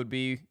said they would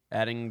be,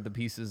 adding the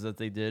pieces that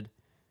they did.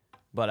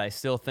 But I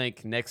still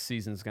think next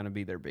season is going to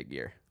be their big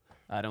year.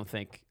 I don't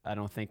think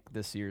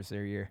this year's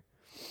their year.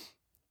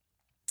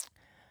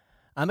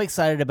 I'm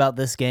excited about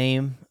this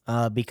game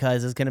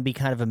because it's going to be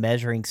kind of a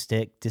measuring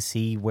stick to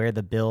see where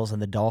the Bills and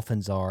the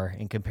Dolphins are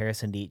in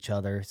comparison to each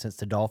other, since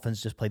the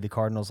Dolphins just played the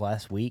Cardinals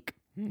last week.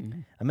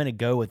 I'm going to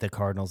go with the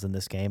Cardinals in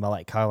this game. I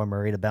like Kyler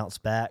Murray to bounce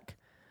back.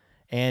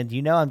 And,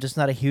 I'm just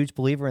not a huge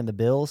believer in the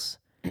Bills.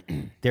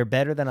 They're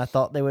better than I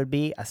thought they would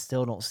be. I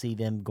still don't see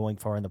them going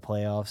far in the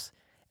playoffs.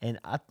 And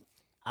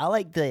I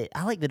like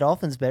the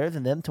Dolphins better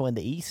than them to win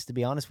the East, to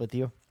be honest with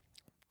you.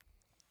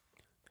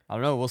 I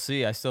don't know. We'll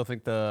see. I still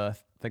think the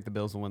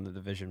Bills will win the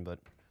division, but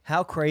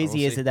how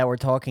crazy is it that we're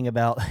talking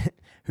about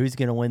who's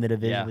going to win the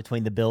division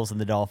between the Bills and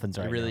the Dolphins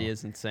right now? It really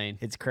is insane.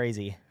 It's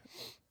crazy.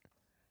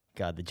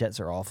 God, the Jets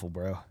are awful,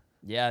 bro.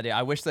 Yeah, dude,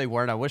 I wish they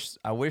weren't.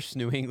 I wish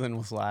New England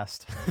was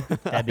last.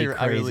 That'd be crazy.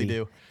 I really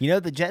do.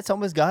 The Jets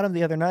almost got him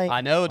the other night. I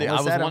know, dude. I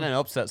was wanting an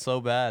upset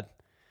so bad.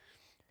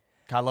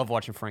 I love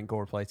watching Frank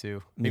Gore play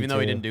too. Even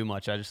though he didn't do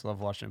much, I just love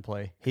watching him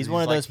play. He's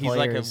one of those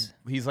players.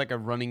 He's like a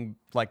running,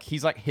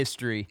 he's like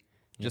history,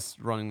 just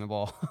running the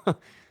ball.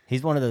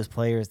 He's one of those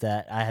players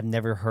that I have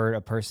never heard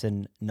a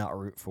person not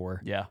root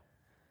for. Yeah.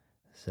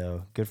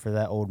 So good for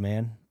that old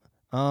man.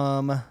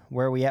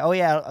 Where are we at? Oh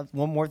yeah,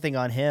 one more thing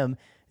on him.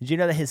 Did you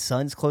know that his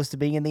son's close to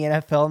being in the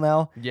NFL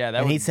now?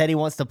 Yeah, he said he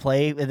wants to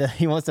play.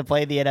 He wants to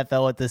play the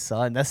NFL with his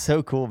son. That's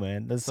so cool,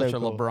 man. That's such so a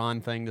cool.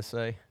 LeBron thing to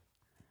say.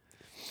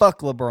 Fuck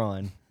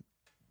LeBron.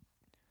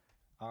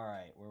 All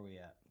right, where are we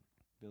at?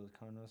 Bills,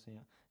 Cardinals,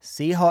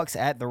 Seahawks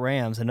at the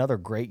Rams. Another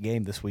great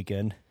game this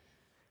weekend.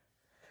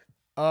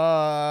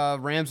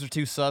 Rams are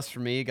too sus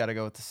for me. Got to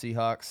go with the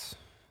Seahawks.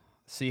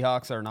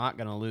 Seahawks are not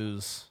going to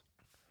lose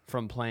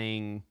from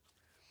playing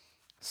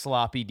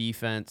sloppy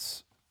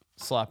defense,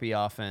 sloppy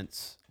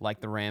offense like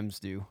the Rams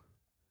do.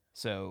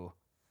 So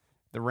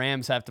the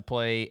Rams have to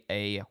play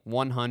a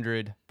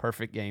 100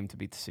 perfect game to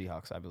beat the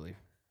Seahawks, I believe.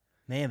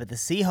 Man, but the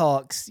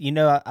Seahawks,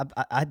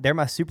 they're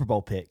my Super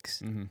Bowl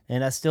picks,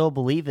 and I still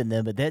believe in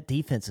them, but that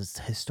defense is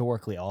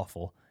historically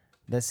awful.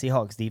 That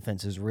Seahawks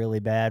defense is really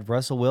bad.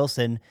 Russell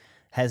Wilson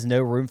has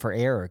no room for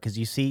error because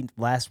you see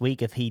last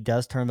week, if he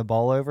does turn the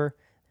ball over,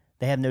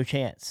 they have no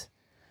chance.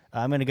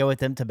 I'm going to go with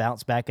them to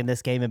bounce back in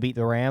this game and beat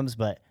the Rams,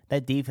 but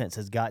that defense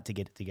has got to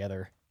get it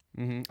together.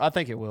 I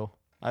think it will.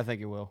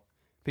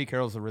 Pete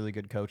Carroll's a really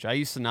good coach. I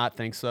used to not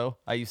think so.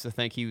 I used to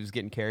think he was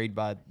getting carried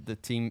by the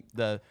team,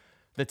 the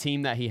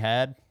team that he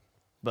had,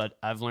 but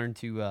I've learned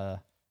to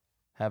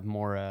have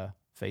more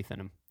faith in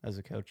him as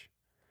a coach.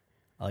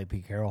 I like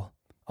Pete Carroll.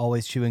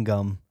 Always chewing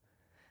gum.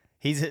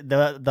 He's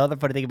the other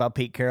funny thing about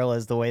Pete Carroll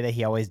is the way that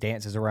he always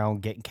dances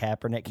around getting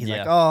Kaepernick. He's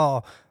like,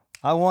 "Oh,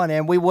 I want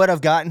him. We would have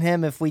gotten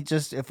him if we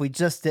just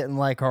didn't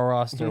like our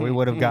roster. We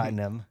would have gotten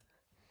him."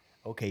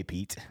 Okay,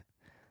 Pete.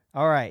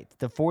 All right,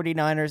 the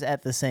 49ers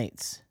at the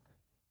Saints.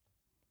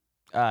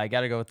 I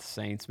got to go with the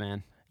Saints,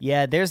 man.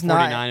 Yeah, there's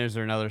 49ers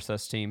are another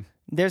sus team.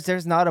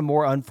 There's not a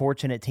more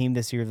unfortunate team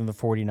this year than the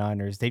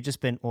 49ers. They've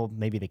just been, well,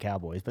 maybe the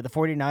Cowboys, but the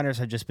 49ers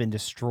have just been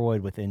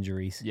destroyed with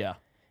injuries. Yeah.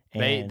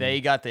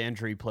 They got the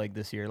injury plague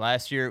this year.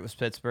 Last year it was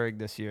Pittsburgh.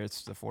 This year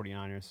it's the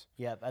 49ers.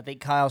 Yeah, I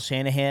think Kyle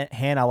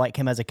Shanahan, I like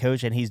him as a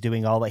coach, and he's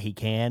doing all that he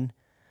can,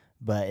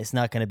 but it's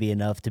not going to be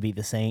enough to beat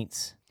the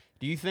Saints.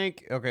 Do you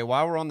think, okay,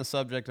 while we're on the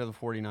subject of the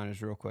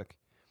 49ers real quick,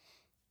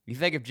 you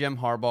think if Jim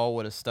Harbaugh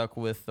would have stuck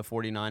with the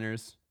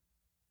 49ers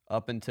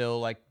up until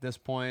like this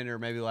point or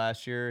maybe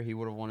last year, he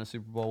would have won a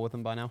Super Bowl with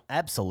them by now?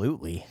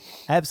 Absolutely.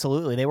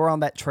 They were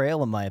on that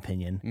trail, in my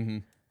opinion. Mm-hmm.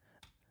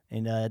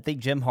 And I think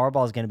Jim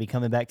Harbaugh is going to be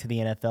coming back to the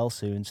NFL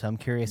soon, so I'm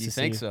curious to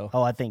see. You think so?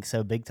 Oh, I think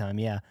so, big time,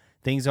 yeah.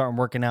 Things aren't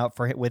working out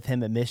with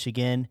him at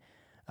Michigan,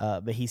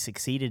 but he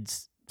succeeded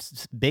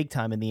big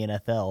time in the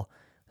NFL.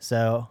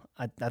 So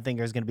I think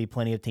there's going to be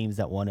plenty of teams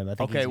that want him. I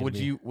think. Okay, would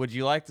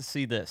you like to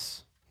see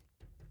this?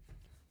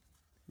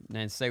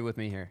 And stay with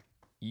me here.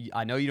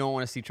 I know you don't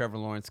want to see Trevor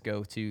Lawrence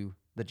go to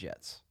the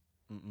Jets?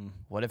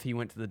 What if he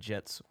went to the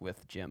Jets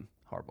with Jim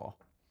Harbaugh?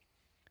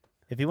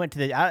 If he went to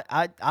the,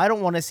 I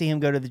don't want to see him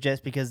go to the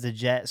Jets because the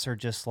Jets are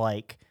just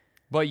like.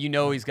 But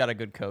he's got a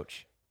good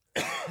coach.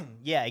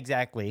 Yeah,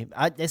 exactly.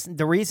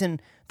 The reason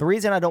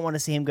I don't want to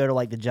see him go to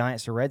like the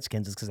Giants or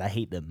Redskins is because I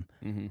hate them.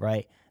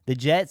 Right. The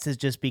Jets is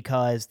just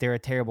because they're a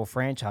terrible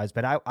franchise,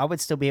 but I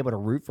would still be able to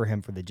root for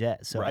him for the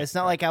Jets. So it's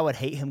not like I would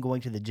hate him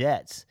going to the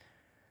Jets,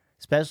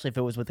 especially if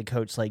it was with a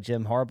coach like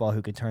Jim Harbaugh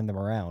who could turn them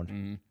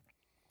around.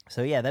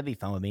 So yeah, that'd be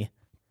fun with me.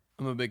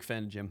 I'm a big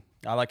fan of Jim.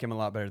 I like him a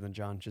lot better than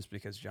John, just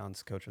because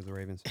John's coach of the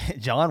Ravens.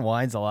 John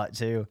whines a lot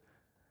too.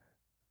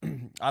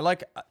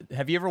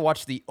 Have you ever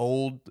watched the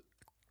old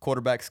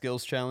quarterback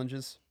skills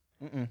challenges?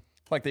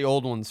 Like the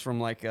old ones from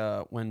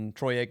when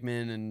Troy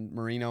Aikman and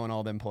Marino and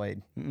all them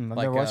played. I've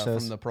never watched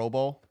those. From the Pro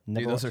Bowl.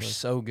 Dude, those are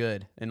so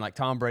good. And like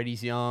Tom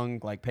Brady's young,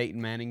 like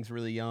Peyton Manning's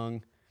really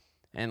young,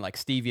 and like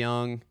Steve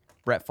Young,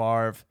 Brett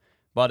Favre.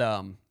 But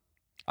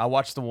I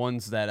watched the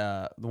ones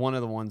that one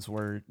of the ones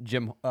where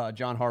John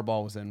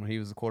Harbaugh was in when he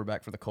was the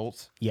quarterback for the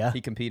Colts. Yeah,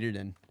 he competed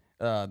in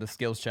the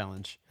skills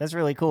challenge. That's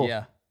really cool.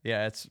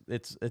 Yeah,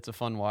 it's a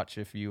fun watch.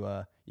 If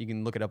you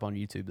can look it up on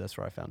YouTube. That's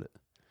where I found it.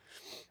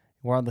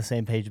 We're on the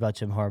same page about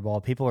Jim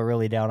Harbaugh. People are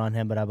really down on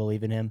him, but I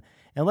believe in him.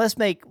 And let's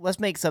make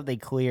something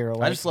clear.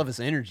 I just love his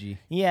energy.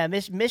 Yeah,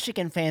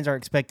 Michigan fans are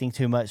expecting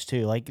too much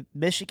too. Like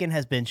Michigan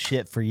has been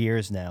shit for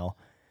years now.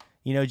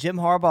 Jim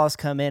Harbaugh's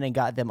come in and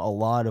got them a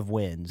lot of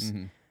wins.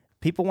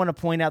 People want to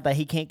point out that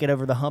he can't get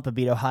over the hump and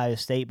beat Ohio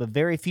State, but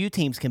very few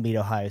teams can beat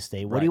Ohio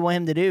State. What do you want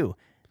him to do?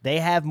 They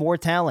have more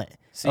talent.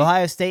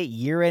 Ohio State,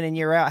 year in and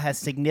year out, has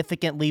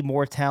significantly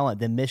more talent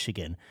than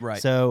Michigan.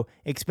 Right. So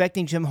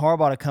expecting Jim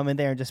Harbaugh to come in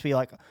there and just be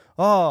like,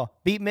 oh,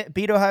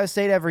 beat Ohio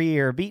State every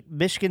year, beat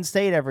Michigan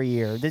State every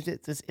year,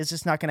 it's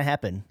just not going to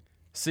happen.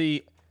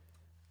 See,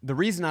 the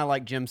reason I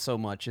like Jim so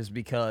much is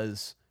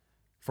because,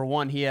 for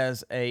one, he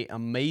has a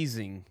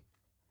amazing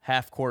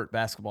half-court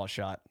basketball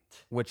shot,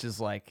 which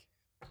is like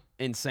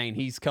insane.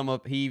 He's come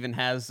up. He even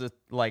has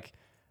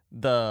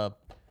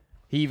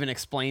he even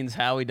explains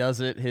how he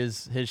does it,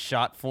 his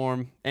shot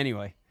form.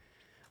 Anyway,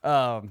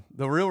 the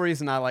real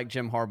reason I like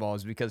Jim Harbaugh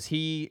is because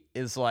he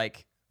is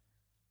like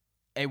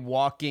a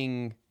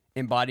walking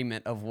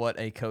embodiment of what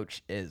a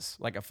coach is,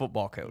 like a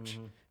football coach.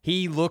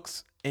 He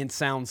looks and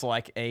sounds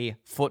like a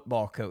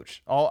football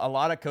coach. A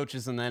lot of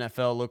coaches in the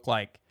NFL look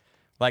like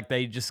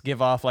they just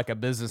give off like a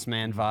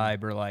businessman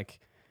vibe, or like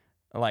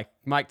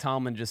Mike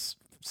Tomlin just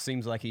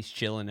seems like he's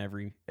chilling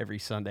every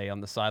Sunday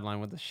on the sideline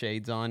with the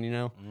shades on,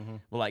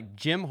 Well, like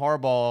Jim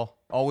Harbaugh,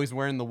 always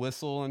wearing the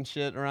whistle and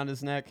shit around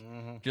his neck,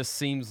 just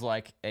seems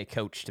like a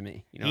coach to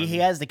me. He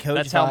has the coach.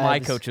 That's vibes. how my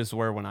coaches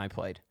were when I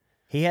played.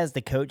 He has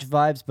the coach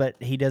vibes, but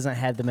he doesn't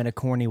have them in a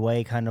corny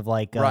way, kind of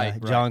like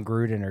John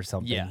Gruden or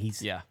something.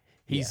 Yeah,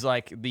 he's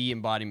like the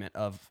embodiment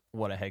of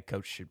what a head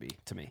coach should be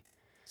to me.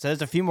 So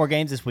there's a few more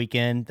games this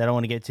weekend that I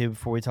want to get to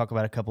before we talk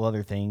about a couple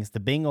other things. The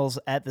Bengals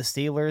at the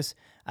Steelers.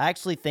 I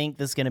actually think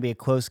this is going to be a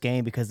close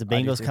game because the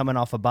Bengals coming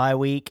off a bye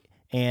week,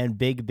 and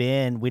Big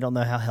Ben, we don't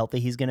know how healthy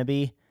he's going to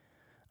be.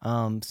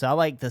 So I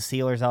like the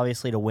Steelers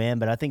obviously to win,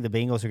 but I think the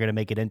Bengals are going to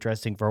make it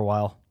interesting for a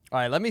while. All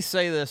right, let me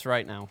say this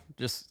right now.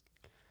 Just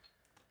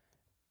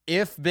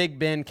if Big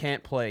Ben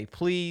can't play,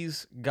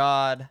 please,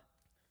 God,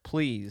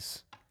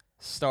 please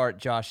start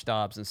Josh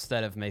Dobbs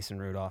instead of Mason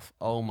Rudolph.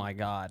 Oh, my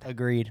God.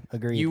 Agreed.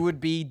 You would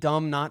be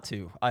dumb not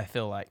to, I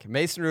feel like.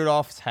 Mason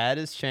Rudolph's had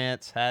his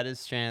chance,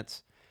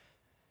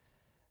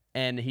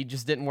 and he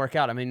just didn't work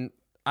out. I mean,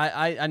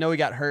 I know he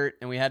got hurt,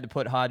 and we had to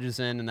put Hodges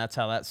in, and that's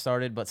how that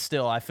started. But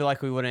still, I feel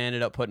like we would have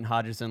ended up putting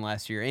Hodges in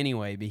last year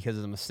anyway because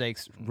of the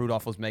mistakes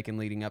Rudolph was making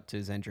leading up to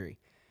his injury.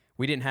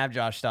 We didn't have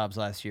Josh Dobbs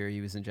last year.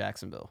 He was in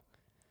Jacksonville.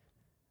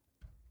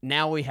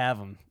 Now we have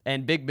him,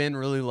 and Big Ben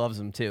really loves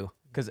him too.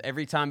 Because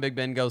every time Big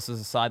Ben goes to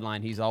the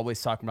sideline, he's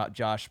always talking about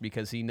Josh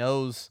because he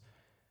knows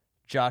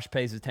Josh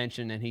pays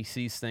attention and he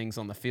sees things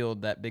on the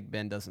field that Big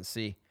Ben doesn't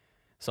see.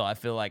 So I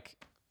feel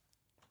like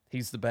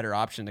he's the better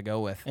option to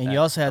go with. And you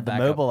also have the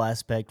mobile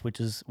aspect,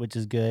 which is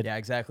good. Yeah,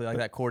 exactly. Like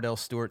that Cordell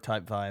Stewart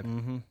type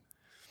vibe.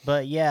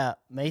 But yeah,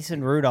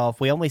 Mason Rudolph,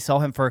 we only saw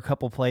him for a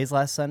couple plays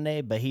last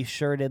Sunday, but he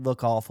sure did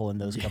look awful in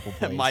those couple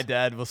plays. My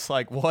dad was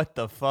like, what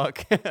the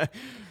fuck?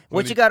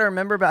 What you got to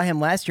remember about him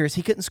last year is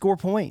he couldn't score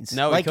points.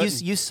 No, like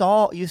you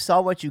saw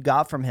what you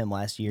got from him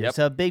last year. Yep.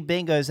 So if Big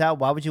Ben goes out,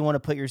 why would you want to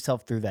put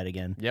yourself through that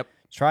again? Yep.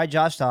 Try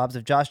Josh Dobbs.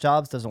 If Josh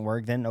Dobbs doesn't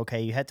work, then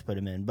okay, you had to put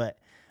him in. But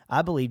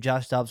I believe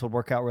Josh Dobbs would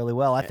work out really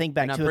well. I think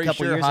back to a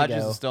couple years Hodges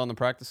ago. is still on the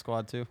practice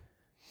squad too.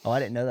 Oh, I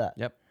didn't know that.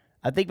 Yep.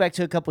 I think back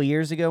to a couple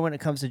years ago when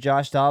it comes to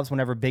Josh Dobbs,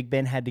 whenever Big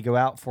Ben had to go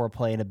out for a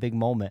play in a big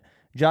moment.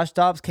 Josh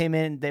Dobbs came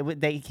in.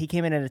 He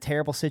came in a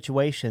terrible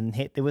situation.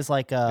 It was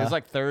like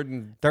third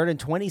and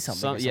 20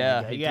 something.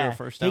 Yeah, he threw a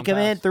first down He came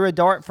in threw a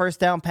dart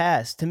first down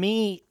pass. To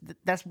me,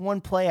 that's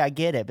one play. I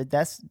get it, but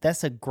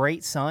that's a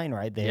great sign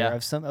right there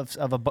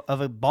of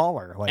a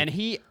baller.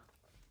 And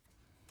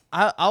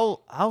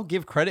I'll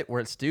give credit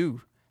where it's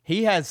due.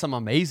 He had some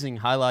amazing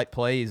highlight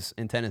plays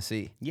in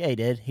Tennessee. Yeah, he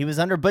did. He was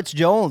under Butch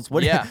Jones.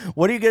 What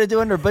are you going to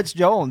do under Butch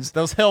Jones?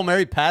 Those Hail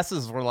Mary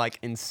passes were, like,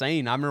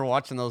 insane. I remember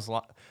watching those,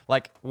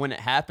 like, when it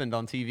happened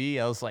on TV.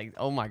 I was like,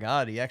 oh, my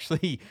God, he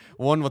actually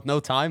won with no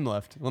time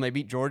left when they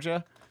beat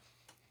Georgia.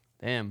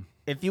 Damn.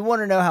 If you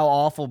want to know how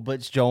awful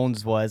Butch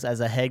Jones was as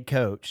a head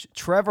coach,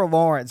 Trevor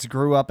Lawrence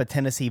grew up a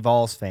Tennessee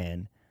Vols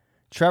fan.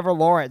 Trevor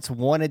Lawrence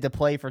wanted to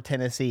play for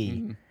Tennessee.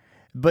 Mm-hmm.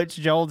 Butch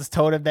Jones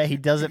told him that he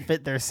doesn't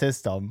fit their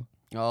system.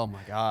 Oh, my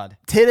God.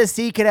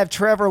 Tennessee could have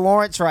Trevor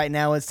Lawrence right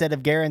now instead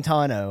of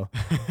Garantano.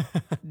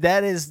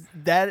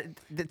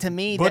 To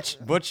me.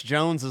 Butch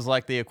Jones is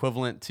like the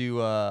equivalent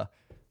to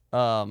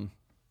Bill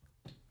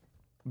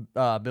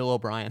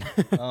O'Brien.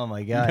 Oh,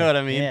 my God. You know what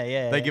I mean?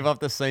 Yeah. They give off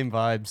the same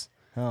vibes.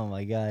 Oh,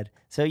 my God.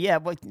 So, yeah,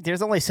 but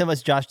there's only so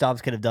much Josh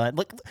Dobbs could have done.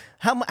 Look,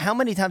 how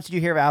many times did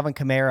you hear of Alvin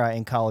Kamara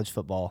in college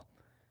football?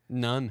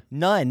 None.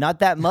 Not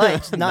that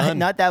much.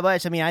 Not that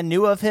much. I mean, I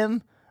knew of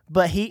him.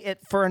 But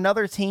for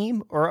another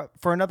team or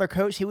for another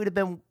coach, he would have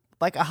been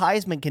like a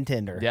Heisman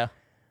contender. Yeah.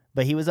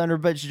 But he was under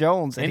Butch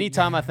Jones.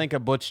 Anytime I think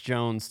of Butch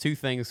Jones, two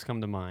things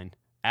come to mind.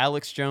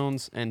 Alex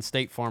Jones and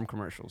State Farm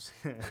commercials.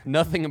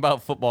 Nothing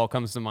about football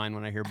comes to mind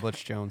when I hear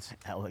Butch Jones.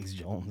 Alex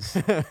Jones.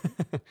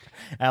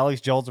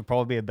 Alex Jones would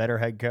probably be a better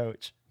head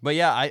coach. But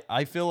yeah,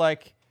 I feel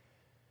like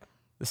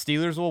the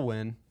Steelers will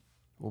win.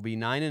 We'll be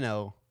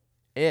 9-0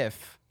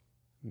 if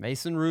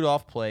Mason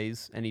Rudolph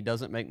plays and he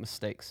doesn't make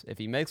mistakes. If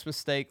he makes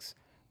mistakes,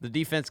 the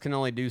defense can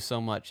only do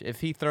so much. If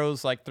he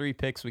throws like 3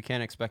 picks, we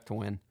can't expect to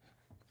win.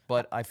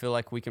 But I feel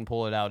like we can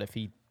pull it out if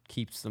he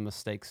keeps the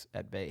mistakes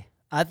at bay.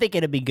 I think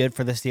it'd be good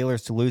for the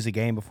Steelers to lose a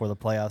game before the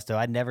playoffs, though.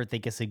 I never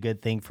think it's a good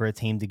thing for a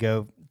team to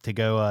go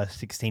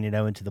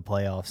 16-0 into the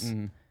playoffs.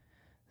 Mm-hmm.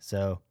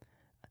 So,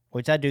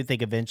 which I do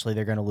think eventually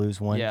they're going to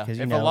lose one. Yeah,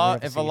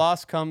 if a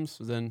loss comes,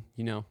 then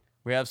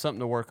we have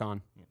something to work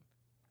on.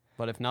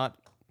 But if not,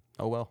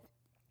 oh well.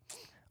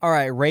 All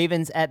right,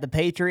 Ravens at the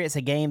Patriots,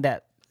 a game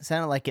that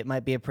sounded like it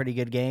might be a pretty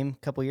good game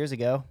a couple years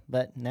ago,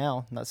 but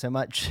now not so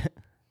much.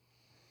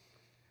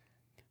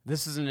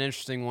 This is an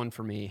interesting one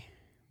for me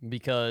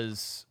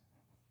because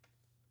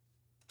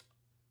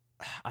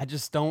I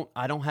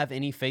don't have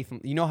any faith.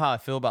 You know how I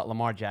feel about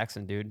Lamar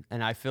Jackson, dude,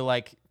 and I feel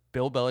like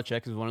Bill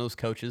Belichick is one of those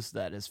coaches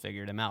that has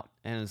figured him out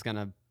and is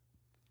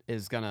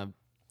gonna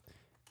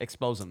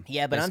expose him.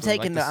 Yeah, but I'm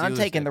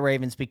taking the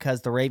Ravens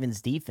because the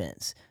Ravens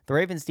defense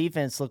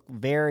looked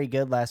very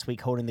good last week,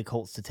 holding the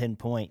Colts to 10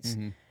 points.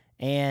 Mm-hmm.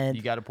 And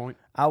you got a point.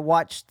 I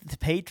watched the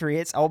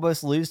Patriots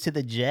almost lose to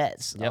the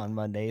Jets on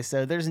Monday,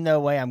 so there's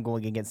no way I'm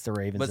going against the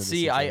Ravens. But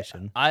see,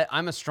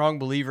 I'm a strong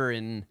believer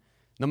in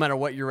no matter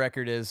what your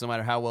record is, no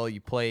matter how well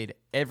you played,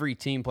 every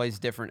team plays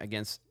different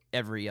against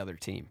every other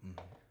team.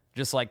 Mm-hmm.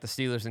 Just like the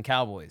Steelers and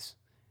Cowboys.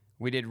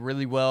 We did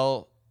really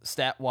well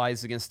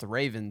stat-wise against the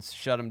Ravens,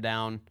 shut them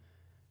down.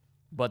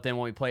 But then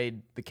when we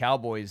played the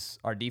Cowboys,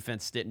 our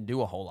defense didn't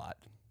do a whole lot.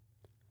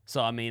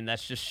 So, I mean, that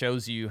just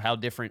shows you how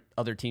different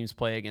other teams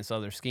play against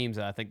other schemes.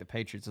 And I think the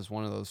Patriots is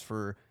one of those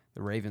for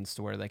the Ravens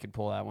to where they could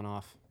pull that one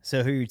off.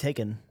 So, who are you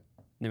taking?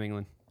 New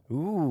England.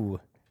 Ooh,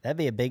 that'd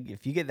be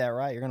if you get that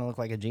right, you're going to look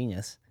like a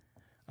genius.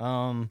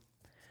 And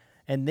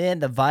then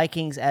the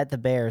Vikings at the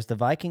Bears. The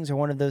Vikings are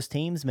one of those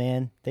teams,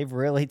 man. They've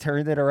really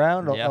turned it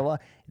around a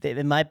lot.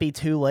 It might be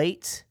too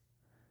late,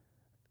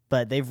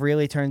 but they've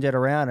really turned it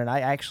around. And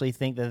I actually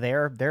think that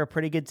they're a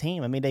pretty good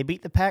team. I mean, they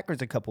beat the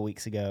Packers a couple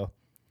weeks ago.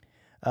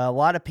 A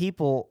lot of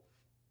people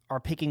are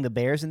picking the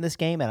Bears in this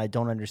game, and I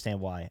don't understand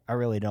why. I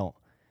really don't.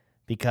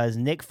 Because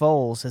Nick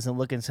Foles isn't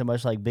looking so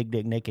much like Big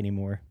Dick Nick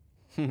anymore.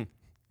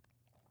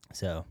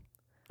 So,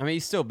 I mean,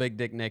 he's still Big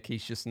Dick Nick.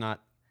 He's just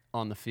not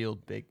on the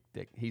field Big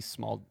Dick. He's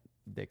Small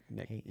Dick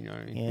Nick. You know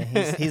what I mean?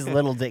 Yeah, he's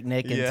Little Dick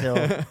Nick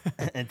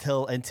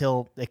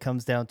until it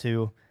comes down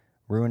to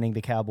ruining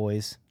the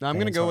Cowboys. Now, I'm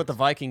going to go with the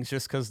Vikings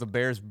just because the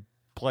Bears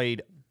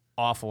played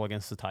awful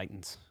against the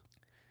Titans.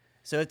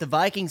 So if the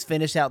Vikings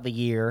finish out the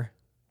year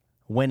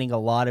winning a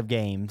lot of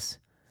games,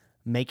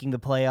 making the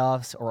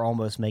playoffs or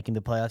almost making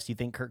the playoffs, do you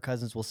think Kirk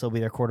Cousins will still be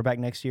their quarterback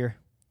next year?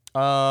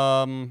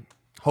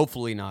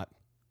 Hopefully not.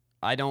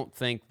 I don't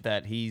think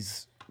that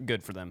he's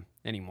good for them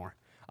anymore.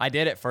 I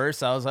did at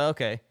first. I was like,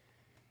 okay.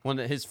 When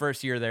his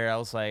first year there, I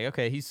was like,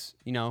 okay, he's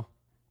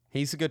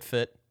a good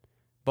fit.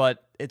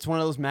 But it's one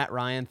of those Matt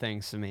Ryan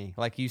things to me.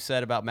 Like you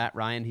said about Matt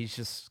Ryan, he's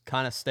just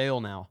kind of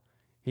stale now.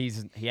 He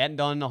hadn't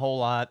done a whole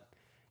lot.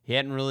 He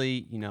hadn't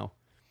really,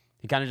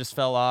 he kind of just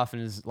fell off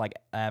and is like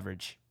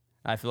average.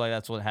 I feel like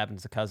that's what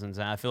happens to Cousins.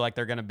 And I feel like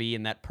they're going to be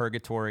in that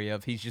purgatory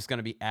of he's just going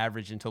to be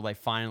average until they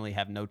finally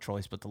have no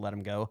choice but to let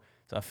him go.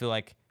 So I feel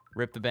like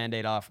rip the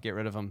Band-Aid off, get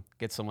rid of him,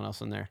 get someone else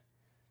in there.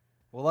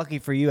 Well, lucky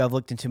for you, I've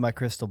looked into my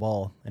crystal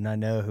ball, and I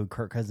know who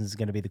Kirk Cousins is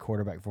going to be the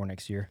quarterback for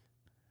next year.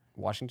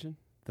 Washington?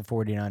 The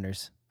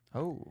 49ers.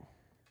 Oh.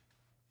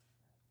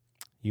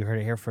 You heard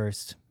it here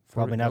first.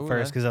 Probably not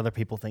first because other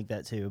people think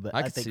that too. But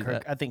I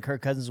think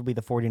Kirk Cousins will be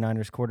the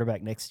 49ers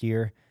quarterback next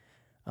year.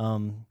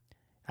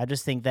 I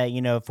just think that,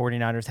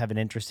 49ers have an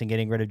interest in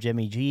getting rid of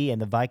Jimmy G,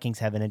 and the Vikings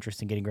have an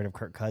interest in getting rid of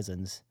Kirk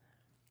Cousins.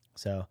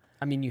 So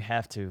I mean, you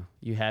have to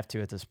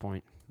at this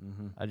point.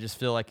 Mm-hmm. I just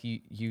feel like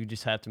you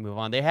just have to move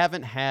on. They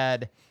haven't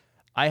had.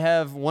 I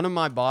have one of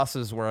my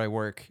bosses where I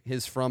work.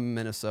 He's from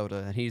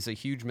Minnesota, and he's a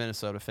huge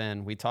Minnesota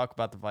fan. We talk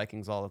about the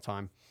Vikings all the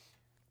time,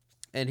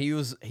 and he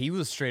was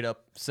straight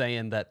up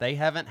saying that they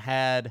haven't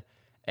had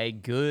a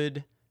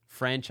good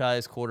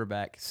franchise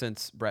quarterback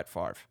since Brett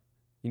Favre.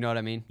 You know what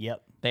I mean?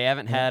 Yep. They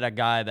haven't had a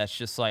guy that's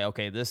just like,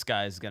 okay, this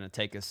guy's going to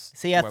take us.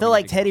 See, I feel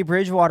like Teddy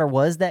Bridgewater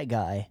was that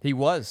guy. He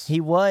was.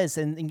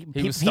 And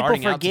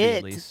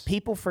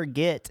people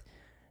forget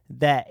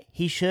that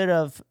he should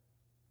have,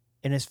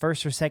 in his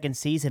first or second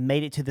season,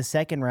 made it to the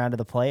second round of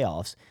the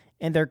playoffs.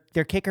 And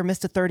their kicker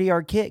missed a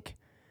 30-yard kick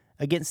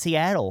against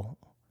Seattle.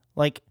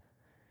 Like,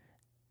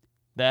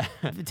 that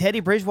Teddy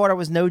Bridgewater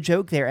was no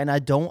joke there, and I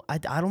don't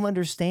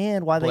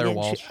understand why Blair they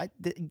Walsh.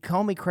 didn't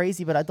call me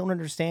crazy, but I don't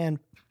understand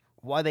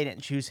why they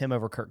didn't choose him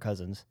over Kirk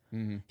Cousins.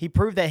 Mm-hmm. He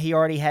proved that he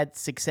already had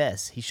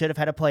success. He should have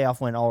had a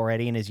playoff win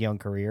already in his young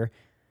career,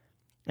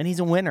 and he's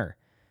a winner.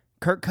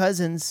 Kirk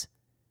Cousins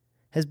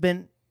has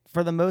been,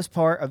 for the most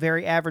part, a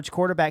very average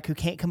quarterback who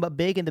can't come up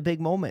big in the big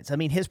moments. I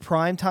mean, his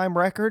primetime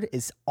record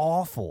is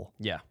awful.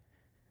 Yeah.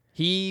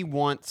 He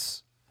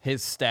wants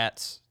his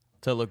stats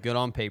to look good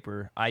on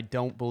paper. I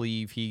don't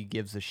believe he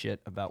gives a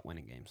shit about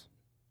winning games.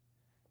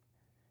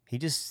 He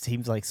just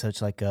seems like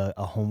such like a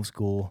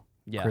homeschool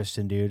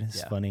Christian dude.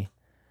 It's funny.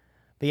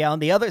 But yeah,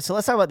 so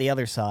let's talk about the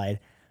other side.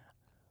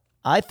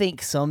 I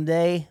think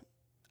someday,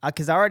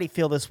 because I already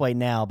feel this way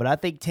now, but I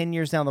think 10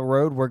 years down the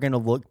road, we're going to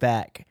look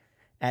back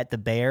at the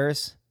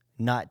Bears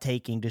not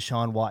taking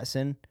Deshaun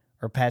Watson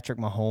or Patrick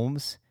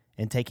Mahomes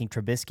and taking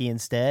Trubisky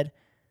instead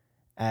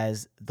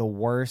as the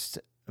worst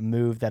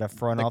move that a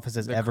front office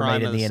has ever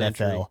made in the NFL.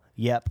 Century.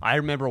 Yep. I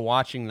remember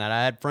watching that.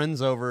 I had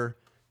friends over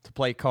to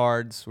play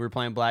cards. We were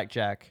playing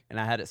blackjack, and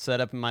I had it set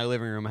up in my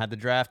living room. I had the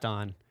draft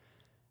on.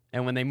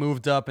 And when they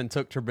moved up and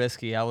took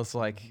Trubisky, I was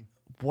like,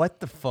 what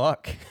the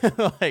fuck?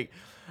 I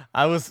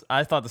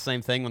thought the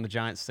same thing when the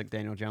Giants took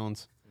Daniel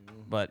Jones.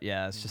 But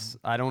yeah, it's just,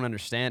 I don't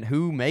understand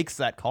who makes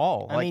that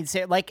call.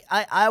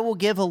 I will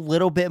give a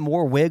little bit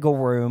more wiggle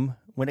room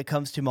when it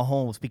comes to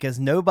Mahomes because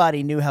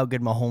nobody knew how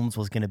good Mahomes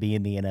was going to be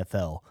in the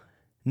NFL.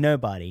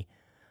 Nobody.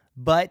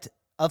 But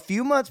a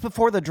few months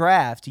before the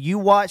draft, you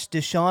watched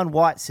Deshaun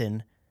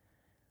Watson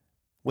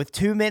with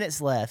 2 minutes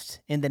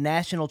left in the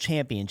national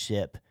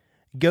championship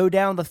go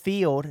down the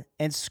field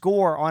and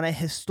score on a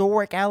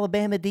historic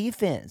Alabama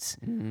defense.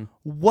 Mm-hmm.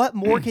 What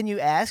more can you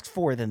ask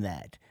for than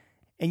that?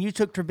 And you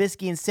took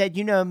Trubisky and said,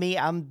 you know me,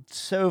 I'm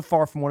so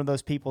far from one of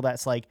those people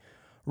that's like,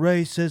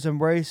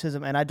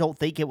 racism, and I don't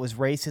think it was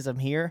racism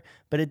here,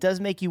 but it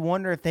does make you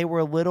wonder if they were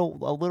a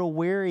little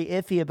weary,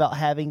 iffy about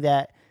having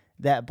that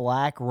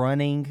black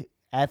running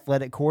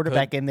athletic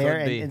quarterback in there,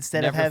 and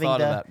instead Never of having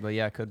thought of that, but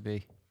yeah, it could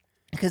be.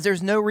 Because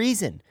there's no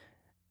reason.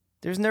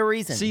 There's no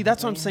reason. See,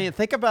 that's what I'm saying.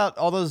 Think about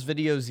all those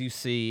videos you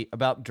see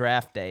about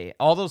draft day.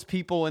 All those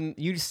people, and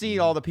you see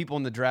all the people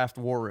in the draft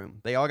war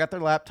room. They all got their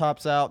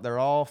laptops out. They're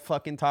all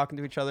fucking talking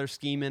to each other,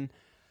 scheming.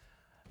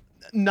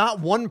 Not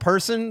one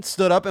person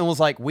stood up and was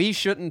like, we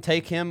shouldn't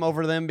take him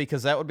over them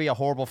because that would be a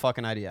horrible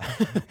fucking idea.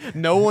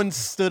 No one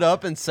stood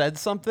up and said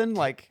something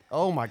like,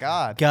 oh my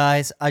God.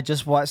 Guys, I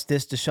just watched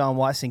this Deshaun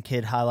Watson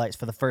kid highlights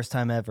for the first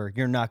time ever.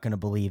 You're not going to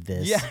believe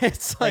this. Yeah,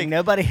 it's like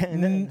nobody.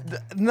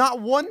 Not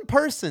one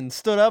person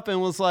stood up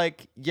and was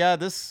like, yeah,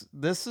 this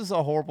is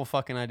a horrible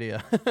fucking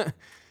idea.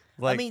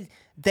 I mean,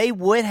 they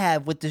would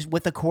have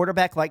with a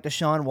quarterback like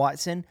Deshaun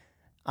Watson.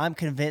 I'm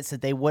convinced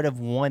that they would have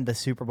won the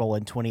Super Bowl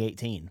in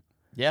 2018.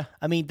 Yeah.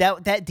 I mean,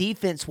 that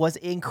defense was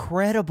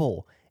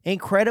incredible,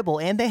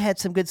 and they had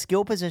some good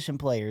skill position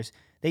players.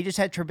 They just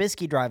had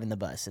Trubisky driving the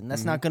bus, and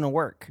that's not going to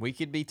work. We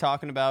could be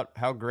talking about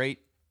how great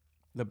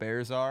the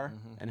Bears are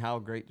and how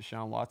great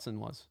Deshaun Watson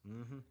was.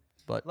 Mm-hmm.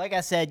 But like I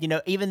said,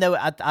 even though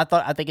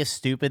I think it's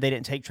stupid they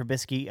didn't take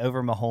Trubisky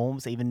over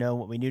Mahomes, even though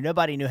what we knew,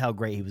 nobody knew how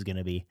great he was going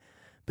to be.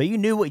 But you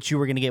knew what you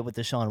were going to get with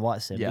Deshaun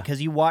Watson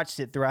because you watched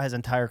it throughout his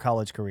entire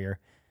college career.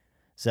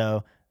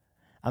 So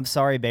I'm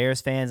sorry,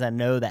 Bears fans. I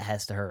know that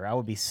has to hurt. I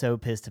would be so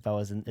pissed if I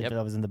was in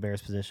the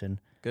Bears position.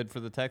 Good for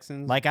the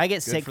Texans. Like I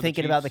get sick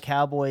thinking about the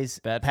Cowboys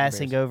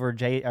passing over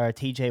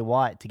T.J.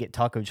 Watt to get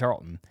Taco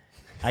Charlton.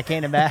 I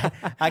can't imagine.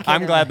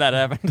 I'm glad that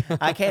happened.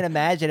 I can't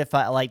imagine if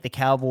the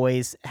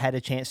Cowboys had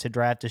a chance to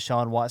draft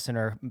Deshaun Watson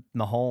or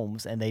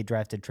Mahomes and they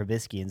drafted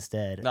Trubisky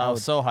instead. I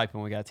was so hyped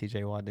when we got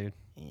T.J. Watt, dude.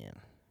 Yeah.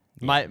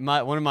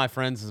 My one of my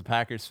friends is a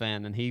Packers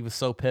fan, and he was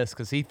so pissed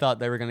because he thought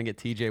they were going to get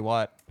T.J.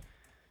 Watt.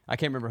 I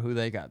can't remember who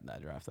they got in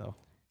that draft, though.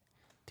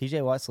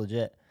 TJ Watt's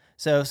legit.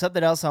 So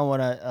something else I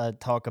want to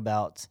talk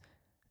about.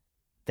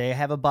 They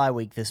have a bye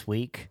week this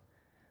week.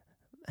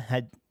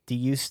 Have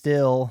you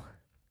still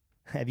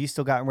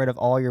gotten rid of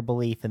all your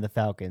belief in the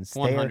Falcons?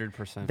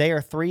 100%. They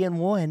are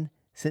 3-1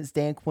 since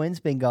Dan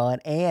Quinn's been gone,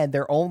 and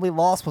their only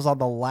loss was on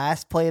the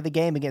last play of the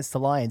game against the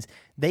Lions.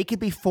 They could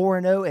be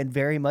 4-0 and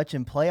very much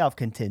in playoff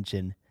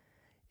contention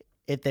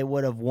if they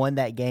would have won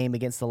that game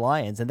against the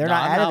Lions, and they're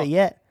not out of it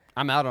yet.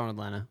 I'm out on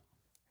Atlanta.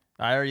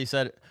 I already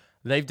said it.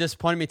 They've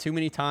disappointed me too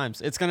many times.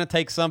 It's going to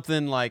take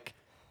something like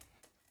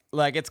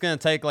like it's gonna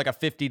take like a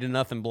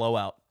 50-0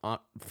 blowout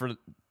for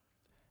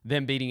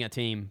them beating a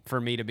team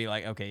for me to be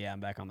like, okay, yeah, I'm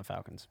back on the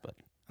Falcons. But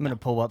I'm gonna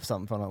pull up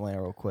something from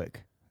Atlanta real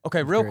quick.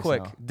 Okay, real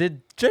quick.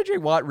 Did J.J.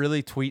 Watt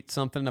really tweet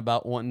something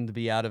about wanting to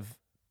be out of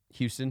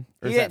Houston?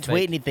 Or he didn't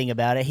tweet anything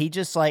about it. He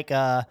just like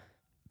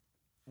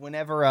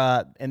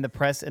whenever in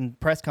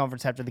press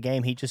conference after the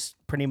game, he just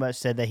pretty much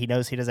said that he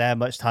knows he doesn't have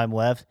much time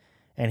left,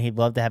 and he'd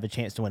love to have a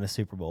chance to win a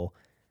Super Bowl.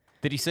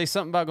 Did he say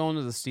something about going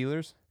to the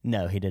Steelers?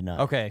 No, he did not.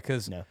 Okay,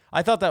 because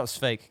I thought that was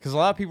fake. Because a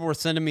lot of people were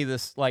sending me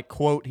this like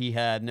quote he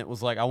had, and it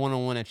was like, "I want to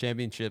win a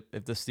championship.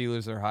 If the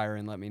Steelers are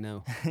hiring, let me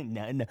know."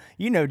 No,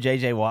 you know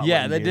J.J. Watt.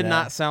 Yeah, that did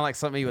not sound like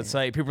something he would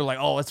say. People were like,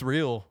 "Oh, it's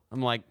real."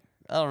 I'm like,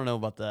 I don't know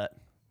about that.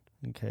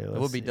 Okay, it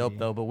would be dope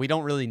though, but we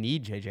don't really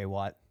need J.J.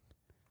 Watt.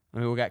 I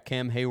mean, we got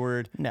Cam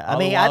Hayward. No, I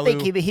mean, I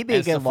think he'd be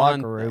a good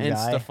locker room guy. And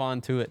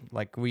Stephon Tuitt.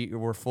 Like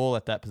we're full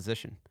at that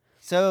position.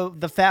 So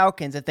the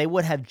Falcons, if they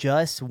would have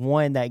just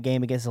won that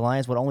game against the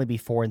Lions, would only be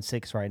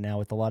 4-6 right now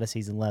with a lot of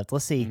season left.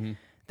 Let's see. Mm-hmm.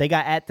 They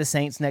got at the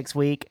Saints next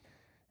week.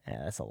 Yeah,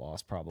 that's a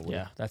loss probably.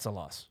 Yeah, that's a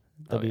loss.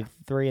 They'll be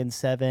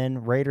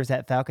 3-7. Raiders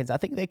at Falcons. I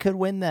think they could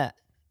win that.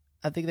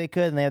 I think they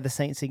could. And they have the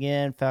Saints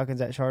again. Falcons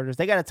at Chargers.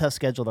 They got a tough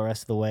schedule the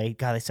rest of the way.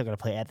 God, they still got to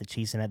play at the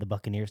Chiefs and at the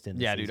Buccaneers.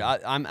 Yeah, dude,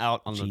 I'm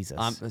out on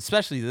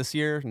especially this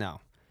year. No.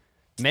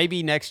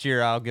 Maybe next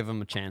year I'll give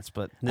them a chance,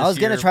 but I was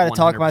going to try to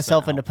talk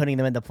myself into putting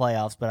them in the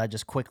playoffs, but I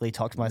just quickly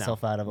talked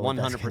myself out of it.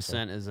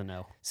 100% is a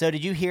no. So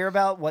did you hear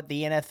about what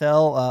the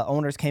NFL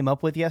owners came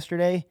up with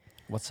yesterday?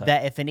 What's that?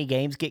 That if any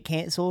games get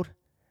canceled,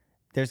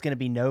 there's going to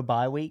be no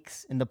bye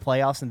weeks in the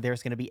playoffs, and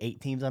there's going to be 8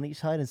 teams on each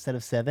side instead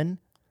of 7.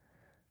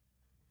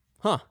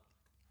 Huh.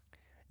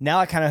 Now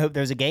I kind of hope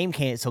there's a game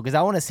canceled because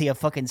I want to see a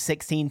fucking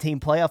 16-team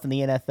playoff in the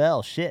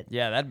NFL. Shit.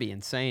 Yeah, that'd be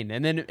insane.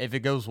 And then if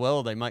it goes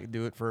well, they might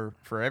do it for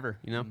forever,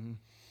 you know? Mm-hmm.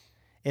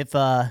 If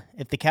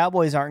the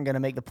Cowboys aren't going to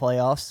make the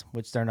playoffs,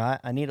 which they're not,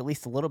 I need at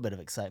least a little bit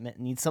of excitement.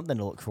 I need something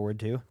to look forward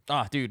to.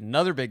 Ah, dude,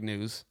 another big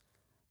news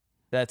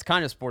that's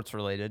kind of sports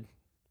related.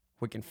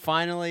 We can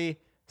finally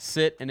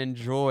sit and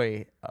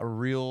enjoy a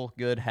real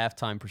good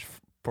halftime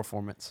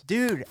performance.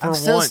 Dude, I'm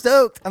so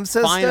stoked. I'm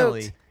so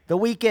stoked. The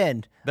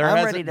Weeknd. There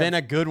hasn't been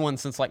a good one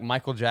since like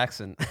Michael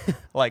Jackson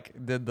like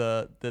did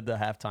the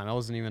halftime. I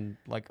wasn't even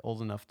like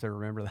old enough to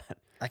remember that.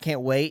 I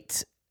can't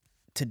wait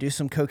to do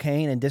some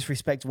cocaine and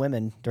disrespect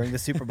women during the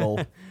Super Bowl.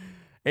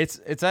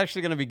 It's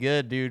actually gonna be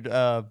good, dude.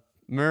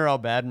 Remember how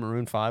bad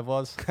Maroon 5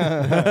 was?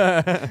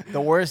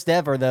 The worst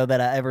ever though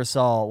that I ever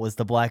saw was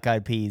the Black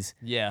Eyed Peas.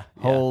 Yeah.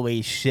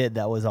 Holy shit,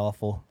 that was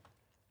awful.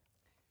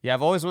 Yeah,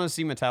 I've always wanted to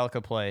see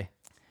Metallica play,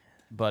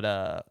 but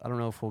I don't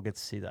know if we'll get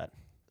to see that.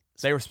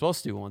 They were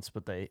supposed to once,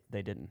 but they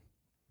didn't.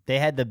 They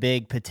had the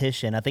big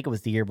petition, I think it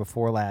was the year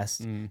before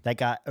last, that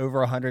got over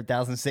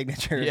 100,000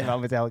 signatures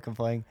about Metallica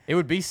playing. It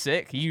would be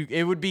sick.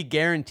 It would be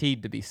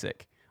guaranteed to be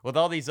sick. With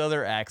all these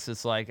other acts,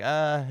 it's like,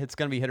 it's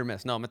going to be hit or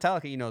miss. No,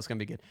 Metallica, you know it's going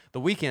to be good.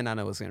 The Weeknd, I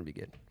know it's going to be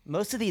good.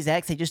 Most of these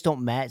acts, they just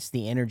don't match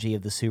the energy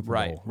of the Super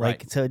Bowl.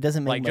 Right. So it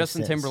doesn't make much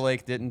Justin sense.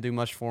 Timberlake didn't do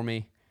much for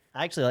me.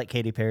 I actually like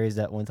Katy Perry's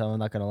that one time, I'm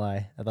not going to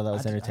lie. I thought that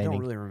was entertaining. I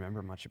don't really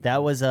remember much about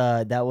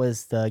that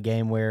was the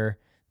game where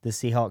the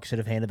Seahawks should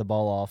have handed the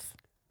ball off.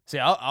 See,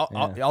 yeah.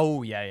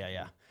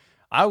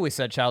 I always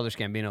said Childish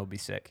Gambino would be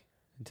sick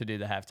to do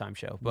the halftime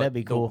show. But that'd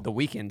be cool. The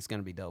Weeknd's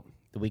going to be dope.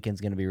 The Weeknd's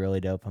going to be really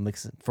dope.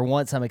 For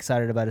once, I'm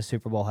excited about a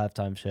Super Bowl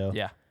halftime show.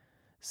 Yeah.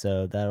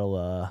 So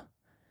that'll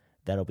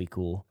be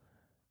cool.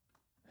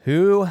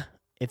 Who,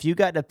 if you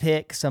got to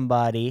pick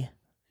somebody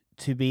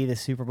to be the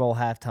Super Bowl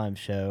halftime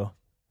show,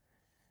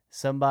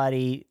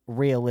 somebody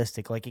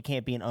realistic, like it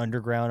can't be an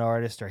underground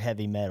artist or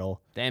heavy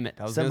metal. Damn it.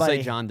 I was going to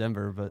say John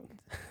Denver, but...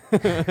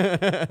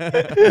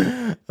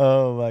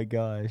 Oh, my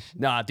gosh.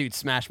 Nah, dude,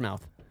 Smash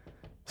Mouth.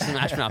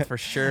 Smash Mouth for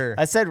sure.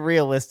 I said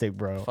realistic,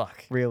 bro.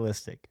 Fuck.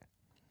 Realistic.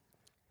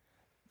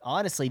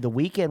 Honestly, The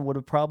Weeknd would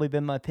have probably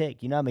been my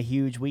pick. You know, I'm a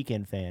huge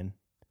Weeknd fan.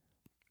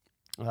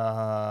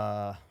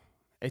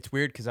 It's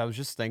weird because I was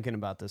just thinking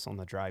about this on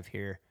the drive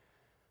here.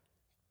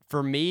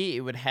 For me,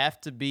 it would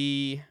have to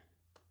be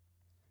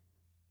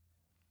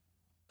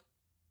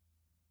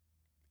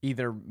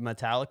either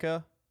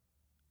Metallica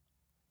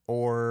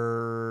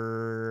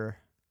or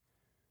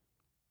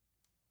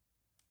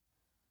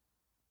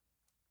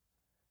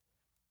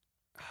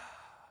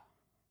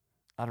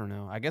I don't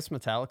know. I guess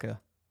Metallica.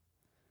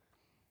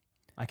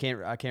 I can't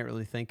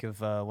really think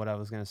of what I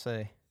was gonna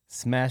say.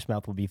 Smash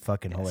Mouth would be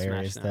fucking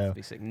hilarious, though. Would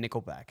be sick.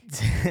 Nickelback.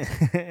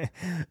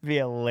 Be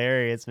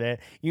hilarious, man.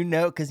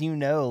 Because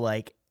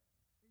like,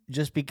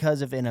 just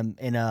because of in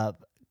a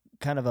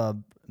kind of a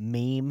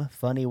meme,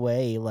 funny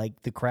way,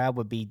 like the crowd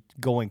would be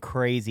going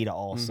crazy to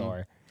All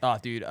Star. Oh,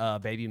 dude,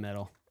 Baby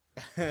Metal.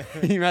 Can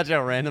you imagine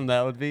how random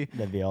that would be?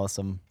 That'd be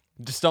awesome.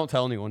 Just don't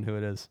tell anyone who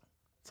it is.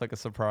 It's like a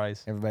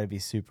surprise. Everybody'd be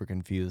super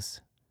confused.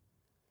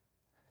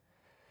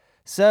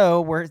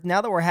 So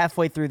now that we're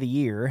halfway through the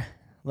year,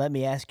 let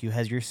me ask you: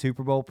 has your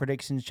Super Bowl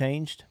predictions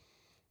changed?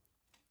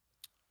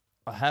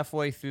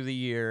 Halfway through the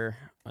year,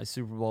 my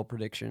Super Bowl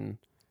prediction.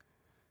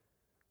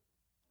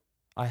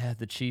 I had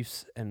the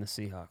Chiefs and the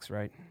Seahawks,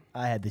 right?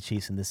 I had the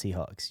Chiefs and the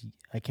Seahawks.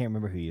 I can't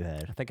remember who you I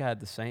had. think I had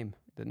the same,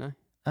 didn't I?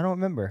 I don't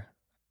remember.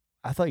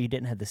 I thought you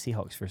didn't have the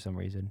Seahawks for some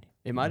reason.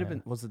 It might have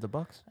been. Was it the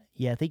Bucks?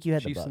 Yeah, I think you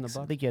had Chiefs the and the Bucks. I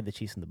Bucks? think you had the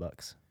Chiefs and the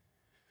Bucks.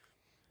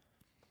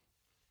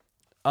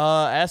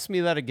 Ask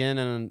me that again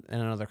in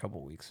another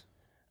couple weeks.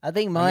 I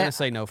think I'm mine. gonna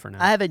say no for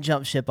now. I haven't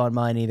jumped ship on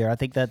mine either. I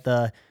think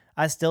that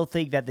I still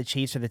think that the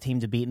Chiefs are the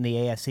team to beat in the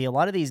AFC. A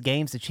lot of these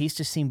games, the Chiefs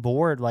just seem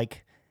bored.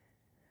 Like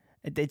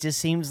it just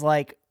seems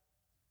like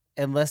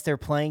unless they're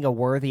playing a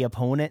worthy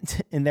opponent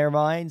in their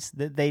minds,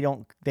 that they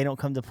don't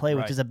come to play,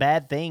 which Right. is a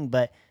bad thing.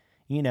 But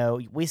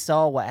we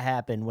saw what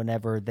happened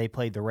whenever they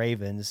played the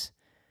Ravens,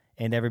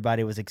 and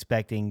everybody was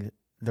expecting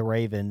the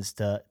Ravens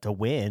to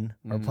win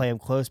or play them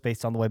close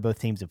based on the way both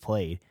teams have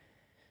played.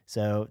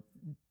 So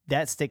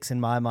that sticks in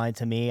my mind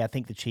to me. I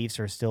think the Chiefs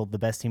are still the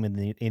best team in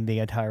the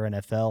entire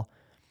NFL.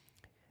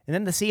 And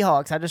then the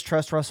Seahawks, I just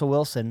trust Russell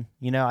Wilson.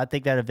 I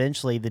think that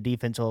eventually the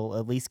defense will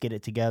at least get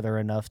it together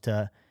enough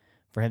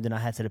for him to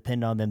not have to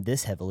depend on them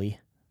this heavily.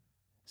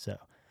 So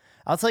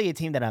I'll tell you a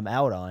team that I'm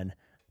out on,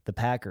 the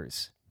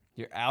Packers.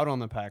 You're out on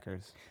the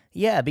Packers.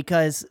 Yeah,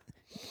 because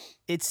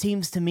it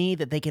seems to me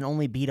that they can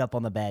only beat up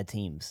on the bad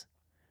teams,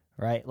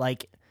 right?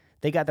 Like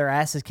they got their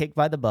asses kicked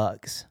by the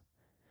Bucs.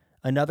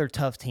 Another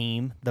tough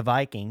team, the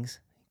Vikings,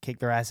 kicked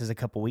their asses a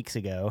couple weeks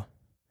ago.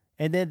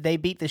 And then they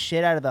beat the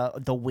shit out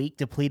of the weak,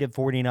 depleted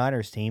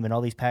 49ers team, and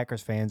all these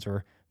Packers fans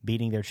are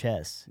beating their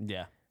chests.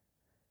 Yeah.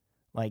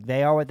 Like,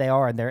 they are what they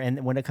are,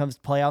 and when it comes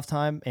to playoff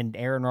time and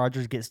Aaron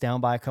Rodgers gets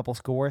down by a couple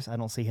scores, I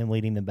don't see him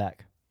leading them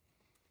back.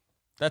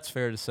 That's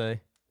fair to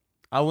say.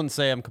 I wouldn't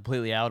say I'm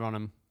completely out on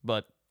him,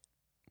 but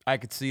I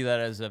could see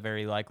that as a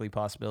very likely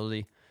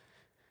possibility.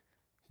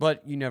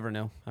 But you never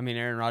know. I mean,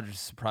 Aaron Rodgers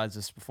surprised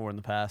us before in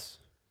the past.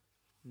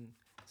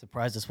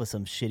 Surprised us with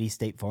some shitty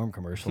State Farm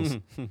commercials.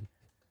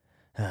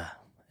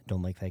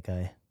 Don't like that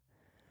guy.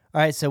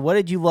 All right, so what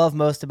did you love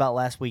most about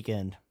last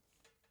weekend?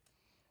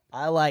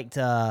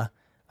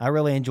 I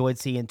really enjoyed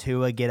seeing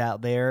Tua get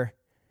out there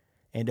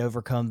and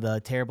overcome the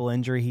terrible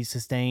injury he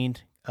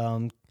sustained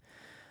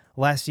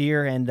last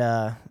year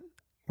and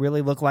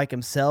really look like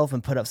himself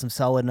and put up some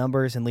solid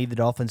numbers and lead the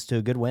Dolphins to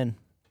a good win.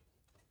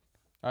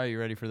 Are you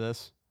ready for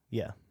this?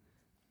 Yeah.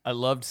 I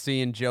loved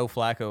seeing Joe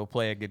Flacco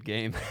play a good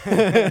game.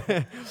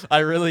 I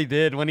really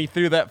did. When he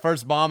threw that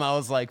first bomb, I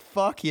was like,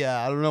 fuck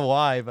yeah. I don't know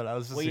why, but I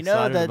was just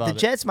excited about the it.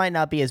 Jets might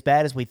not be as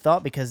bad as we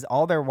thought because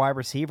all their wide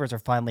receivers are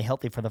finally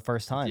healthy for the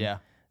first time. Yeah.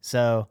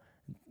 So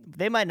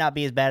they might not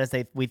be as bad as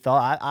we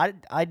thought.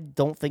 I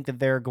don't think that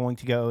they're going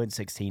to go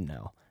 0-16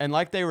 now. And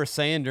like they were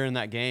saying during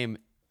that game,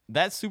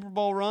 that Super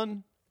Bowl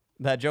run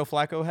that Joe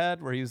Flacco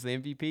had where he was the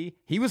MVP,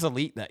 he was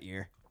elite that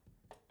year.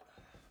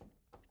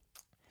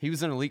 He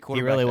was an elite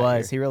quarterback. He really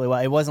was. He really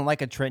was. It wasn't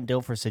like a Trent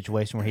Dilfer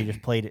situation where he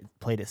just played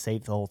it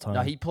safe the whole time.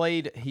 No, he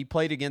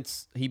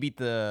beat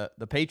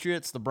the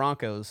Patriots, the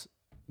Broncos.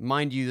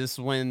 Mind you, this is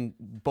when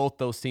both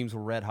those teams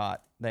were red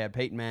hot. They had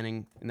Peyton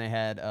Manning and they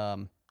had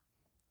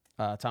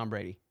Tom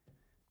Brady.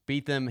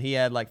 Beat them. He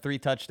had like 3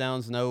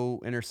 touchdowns,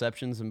 no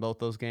interceptions in both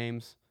those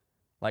games.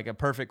 Like a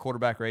perfect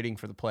quarterback rating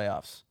for the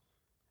playoffs.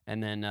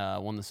 And then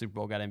won the Super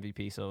Bowl, got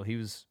MVP. So he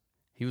was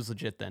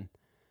legit then.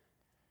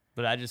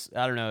 But I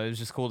don't know. It was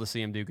just cool to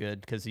see him do good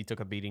because he took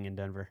a beating in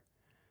Denver.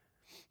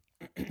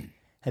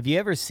 Have you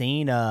ever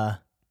seen Trent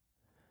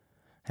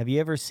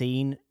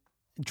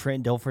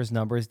Dilfer's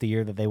numbers the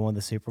year that they won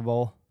the Super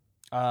Bowl?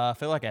 I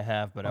feel like I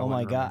have, but I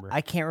wouldn't remember. I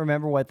can't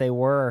remember what they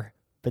were,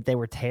 but they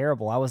were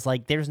terrible. I was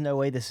like, "There's no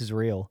way this is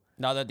real."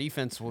 No, that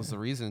defense was the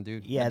reason,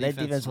 dude. Yeah, that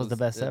defense was the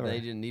best ever. They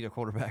didn't need a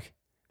quarterback.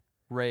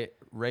 Ray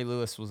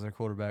Lewis was their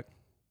quarterback.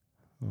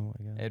 Oh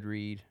my god. Ed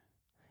Reed.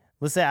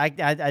 Listen,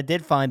 I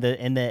did find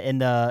that in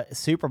the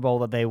Super Bowl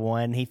that they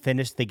won, he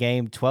finished the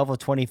game 12 of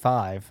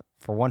 25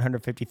 for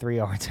 153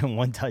 yards and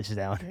 1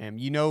 touchdown.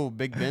 Damn,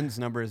 Big Ben's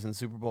numbers in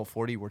Super Bowl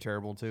 40 were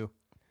terrible too.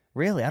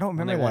 Really? I don't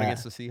remember when they that. won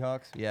against the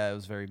Seahawks. Yeah, it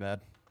was very bad.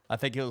 I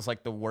think it was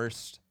like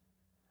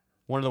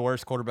one of the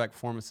worst quarterback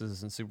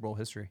performances in Super Bowl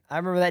history. I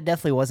remember that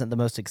definitely wasn't the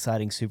most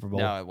exciting Super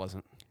Bowl. No, it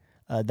wasn't.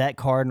 That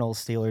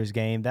Cardinals-Steelers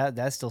game,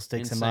 that still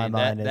sticks in my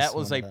mind. That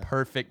was a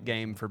perfect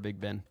game for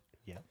Big Ben.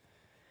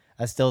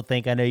 I still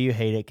think, I know you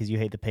hate it because you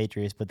hate the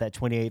Patriots, but that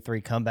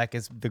 28-3 comeback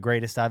is the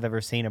greatest I've ever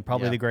seen and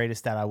probably the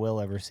greatest that I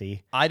will ever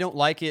see. I don't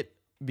like it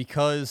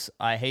because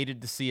I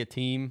hated to see a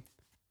team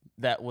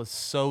that was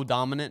so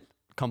dominant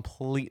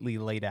completely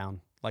lay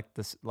down like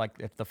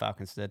if the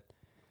Falcons did.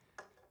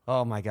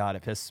 Oh my God,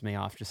 it pisses me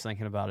off just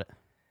thinking about it.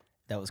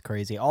 That was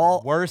crazy.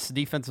 Worst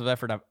defensive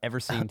effort I've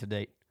ever seen to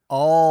date.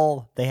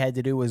 All they had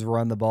to do was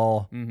run the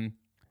ball. Mm-hmm.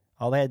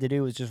 All they had to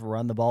do was just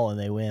run the ball and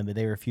they win, but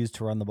they refused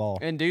to run the ball.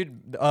 And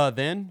dude,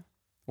 then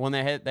when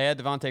they had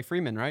Devontae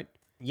Freeman, right?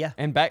 Yeah.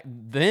 And back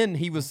then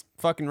he was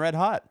fucking red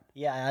hot.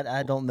 Yeah,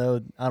 I don't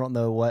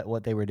know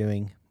what they were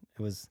doing.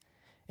 It was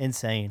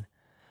insane.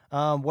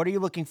 What are you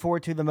looking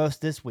forward to the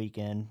most this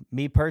weekend?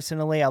 Me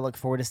personally, I look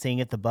forward to seeing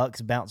if the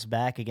Bucs bounce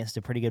back against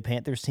a pretty good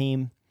Panthers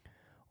team,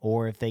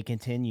 or if they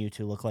continue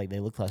to look like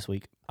they looked last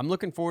week. I'm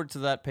looking forward to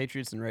that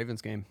Patriots and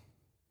Ravens game.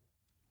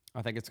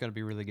 I think it's going to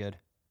be really good.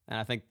 And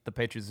I think the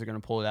Patriots are going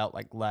to pull it out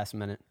like last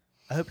minute.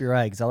 I hope you're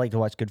right because I like to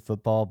watch good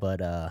football,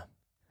 but I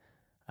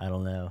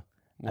don't know.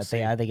 I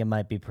think it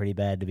might be pretty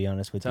bad, to be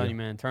honest with you. I'm telling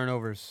you, man,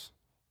 turnovers,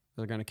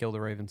 they're going to kill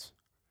the Ravens.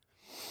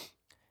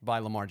 By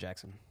Lamar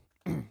Jackson.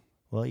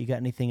 Well, you got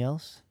anything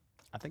else?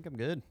 I think I'm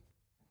good.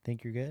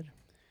 Think you're good?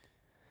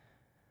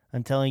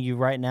 I'm telling you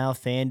right now,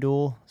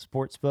 FanDuel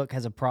Sportsbook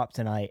has a prop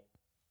tonight.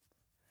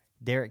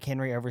 Derrick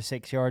Henry over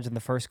 6 yards in the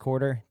first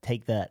quarter.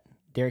 Take that.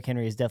 Derrick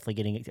Henry is definitely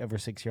getting over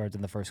 6 yards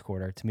in the first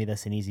quarter. To me,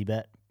 that's an easy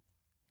bet.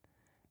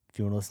 If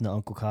you want to listen to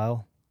Uncle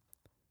Kyle.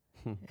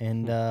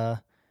 And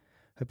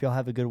hope y'all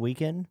have a good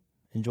weekend.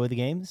 Enjoy the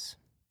games.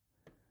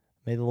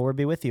 May the Lord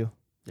be with you.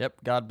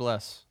 Yep. God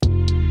bless.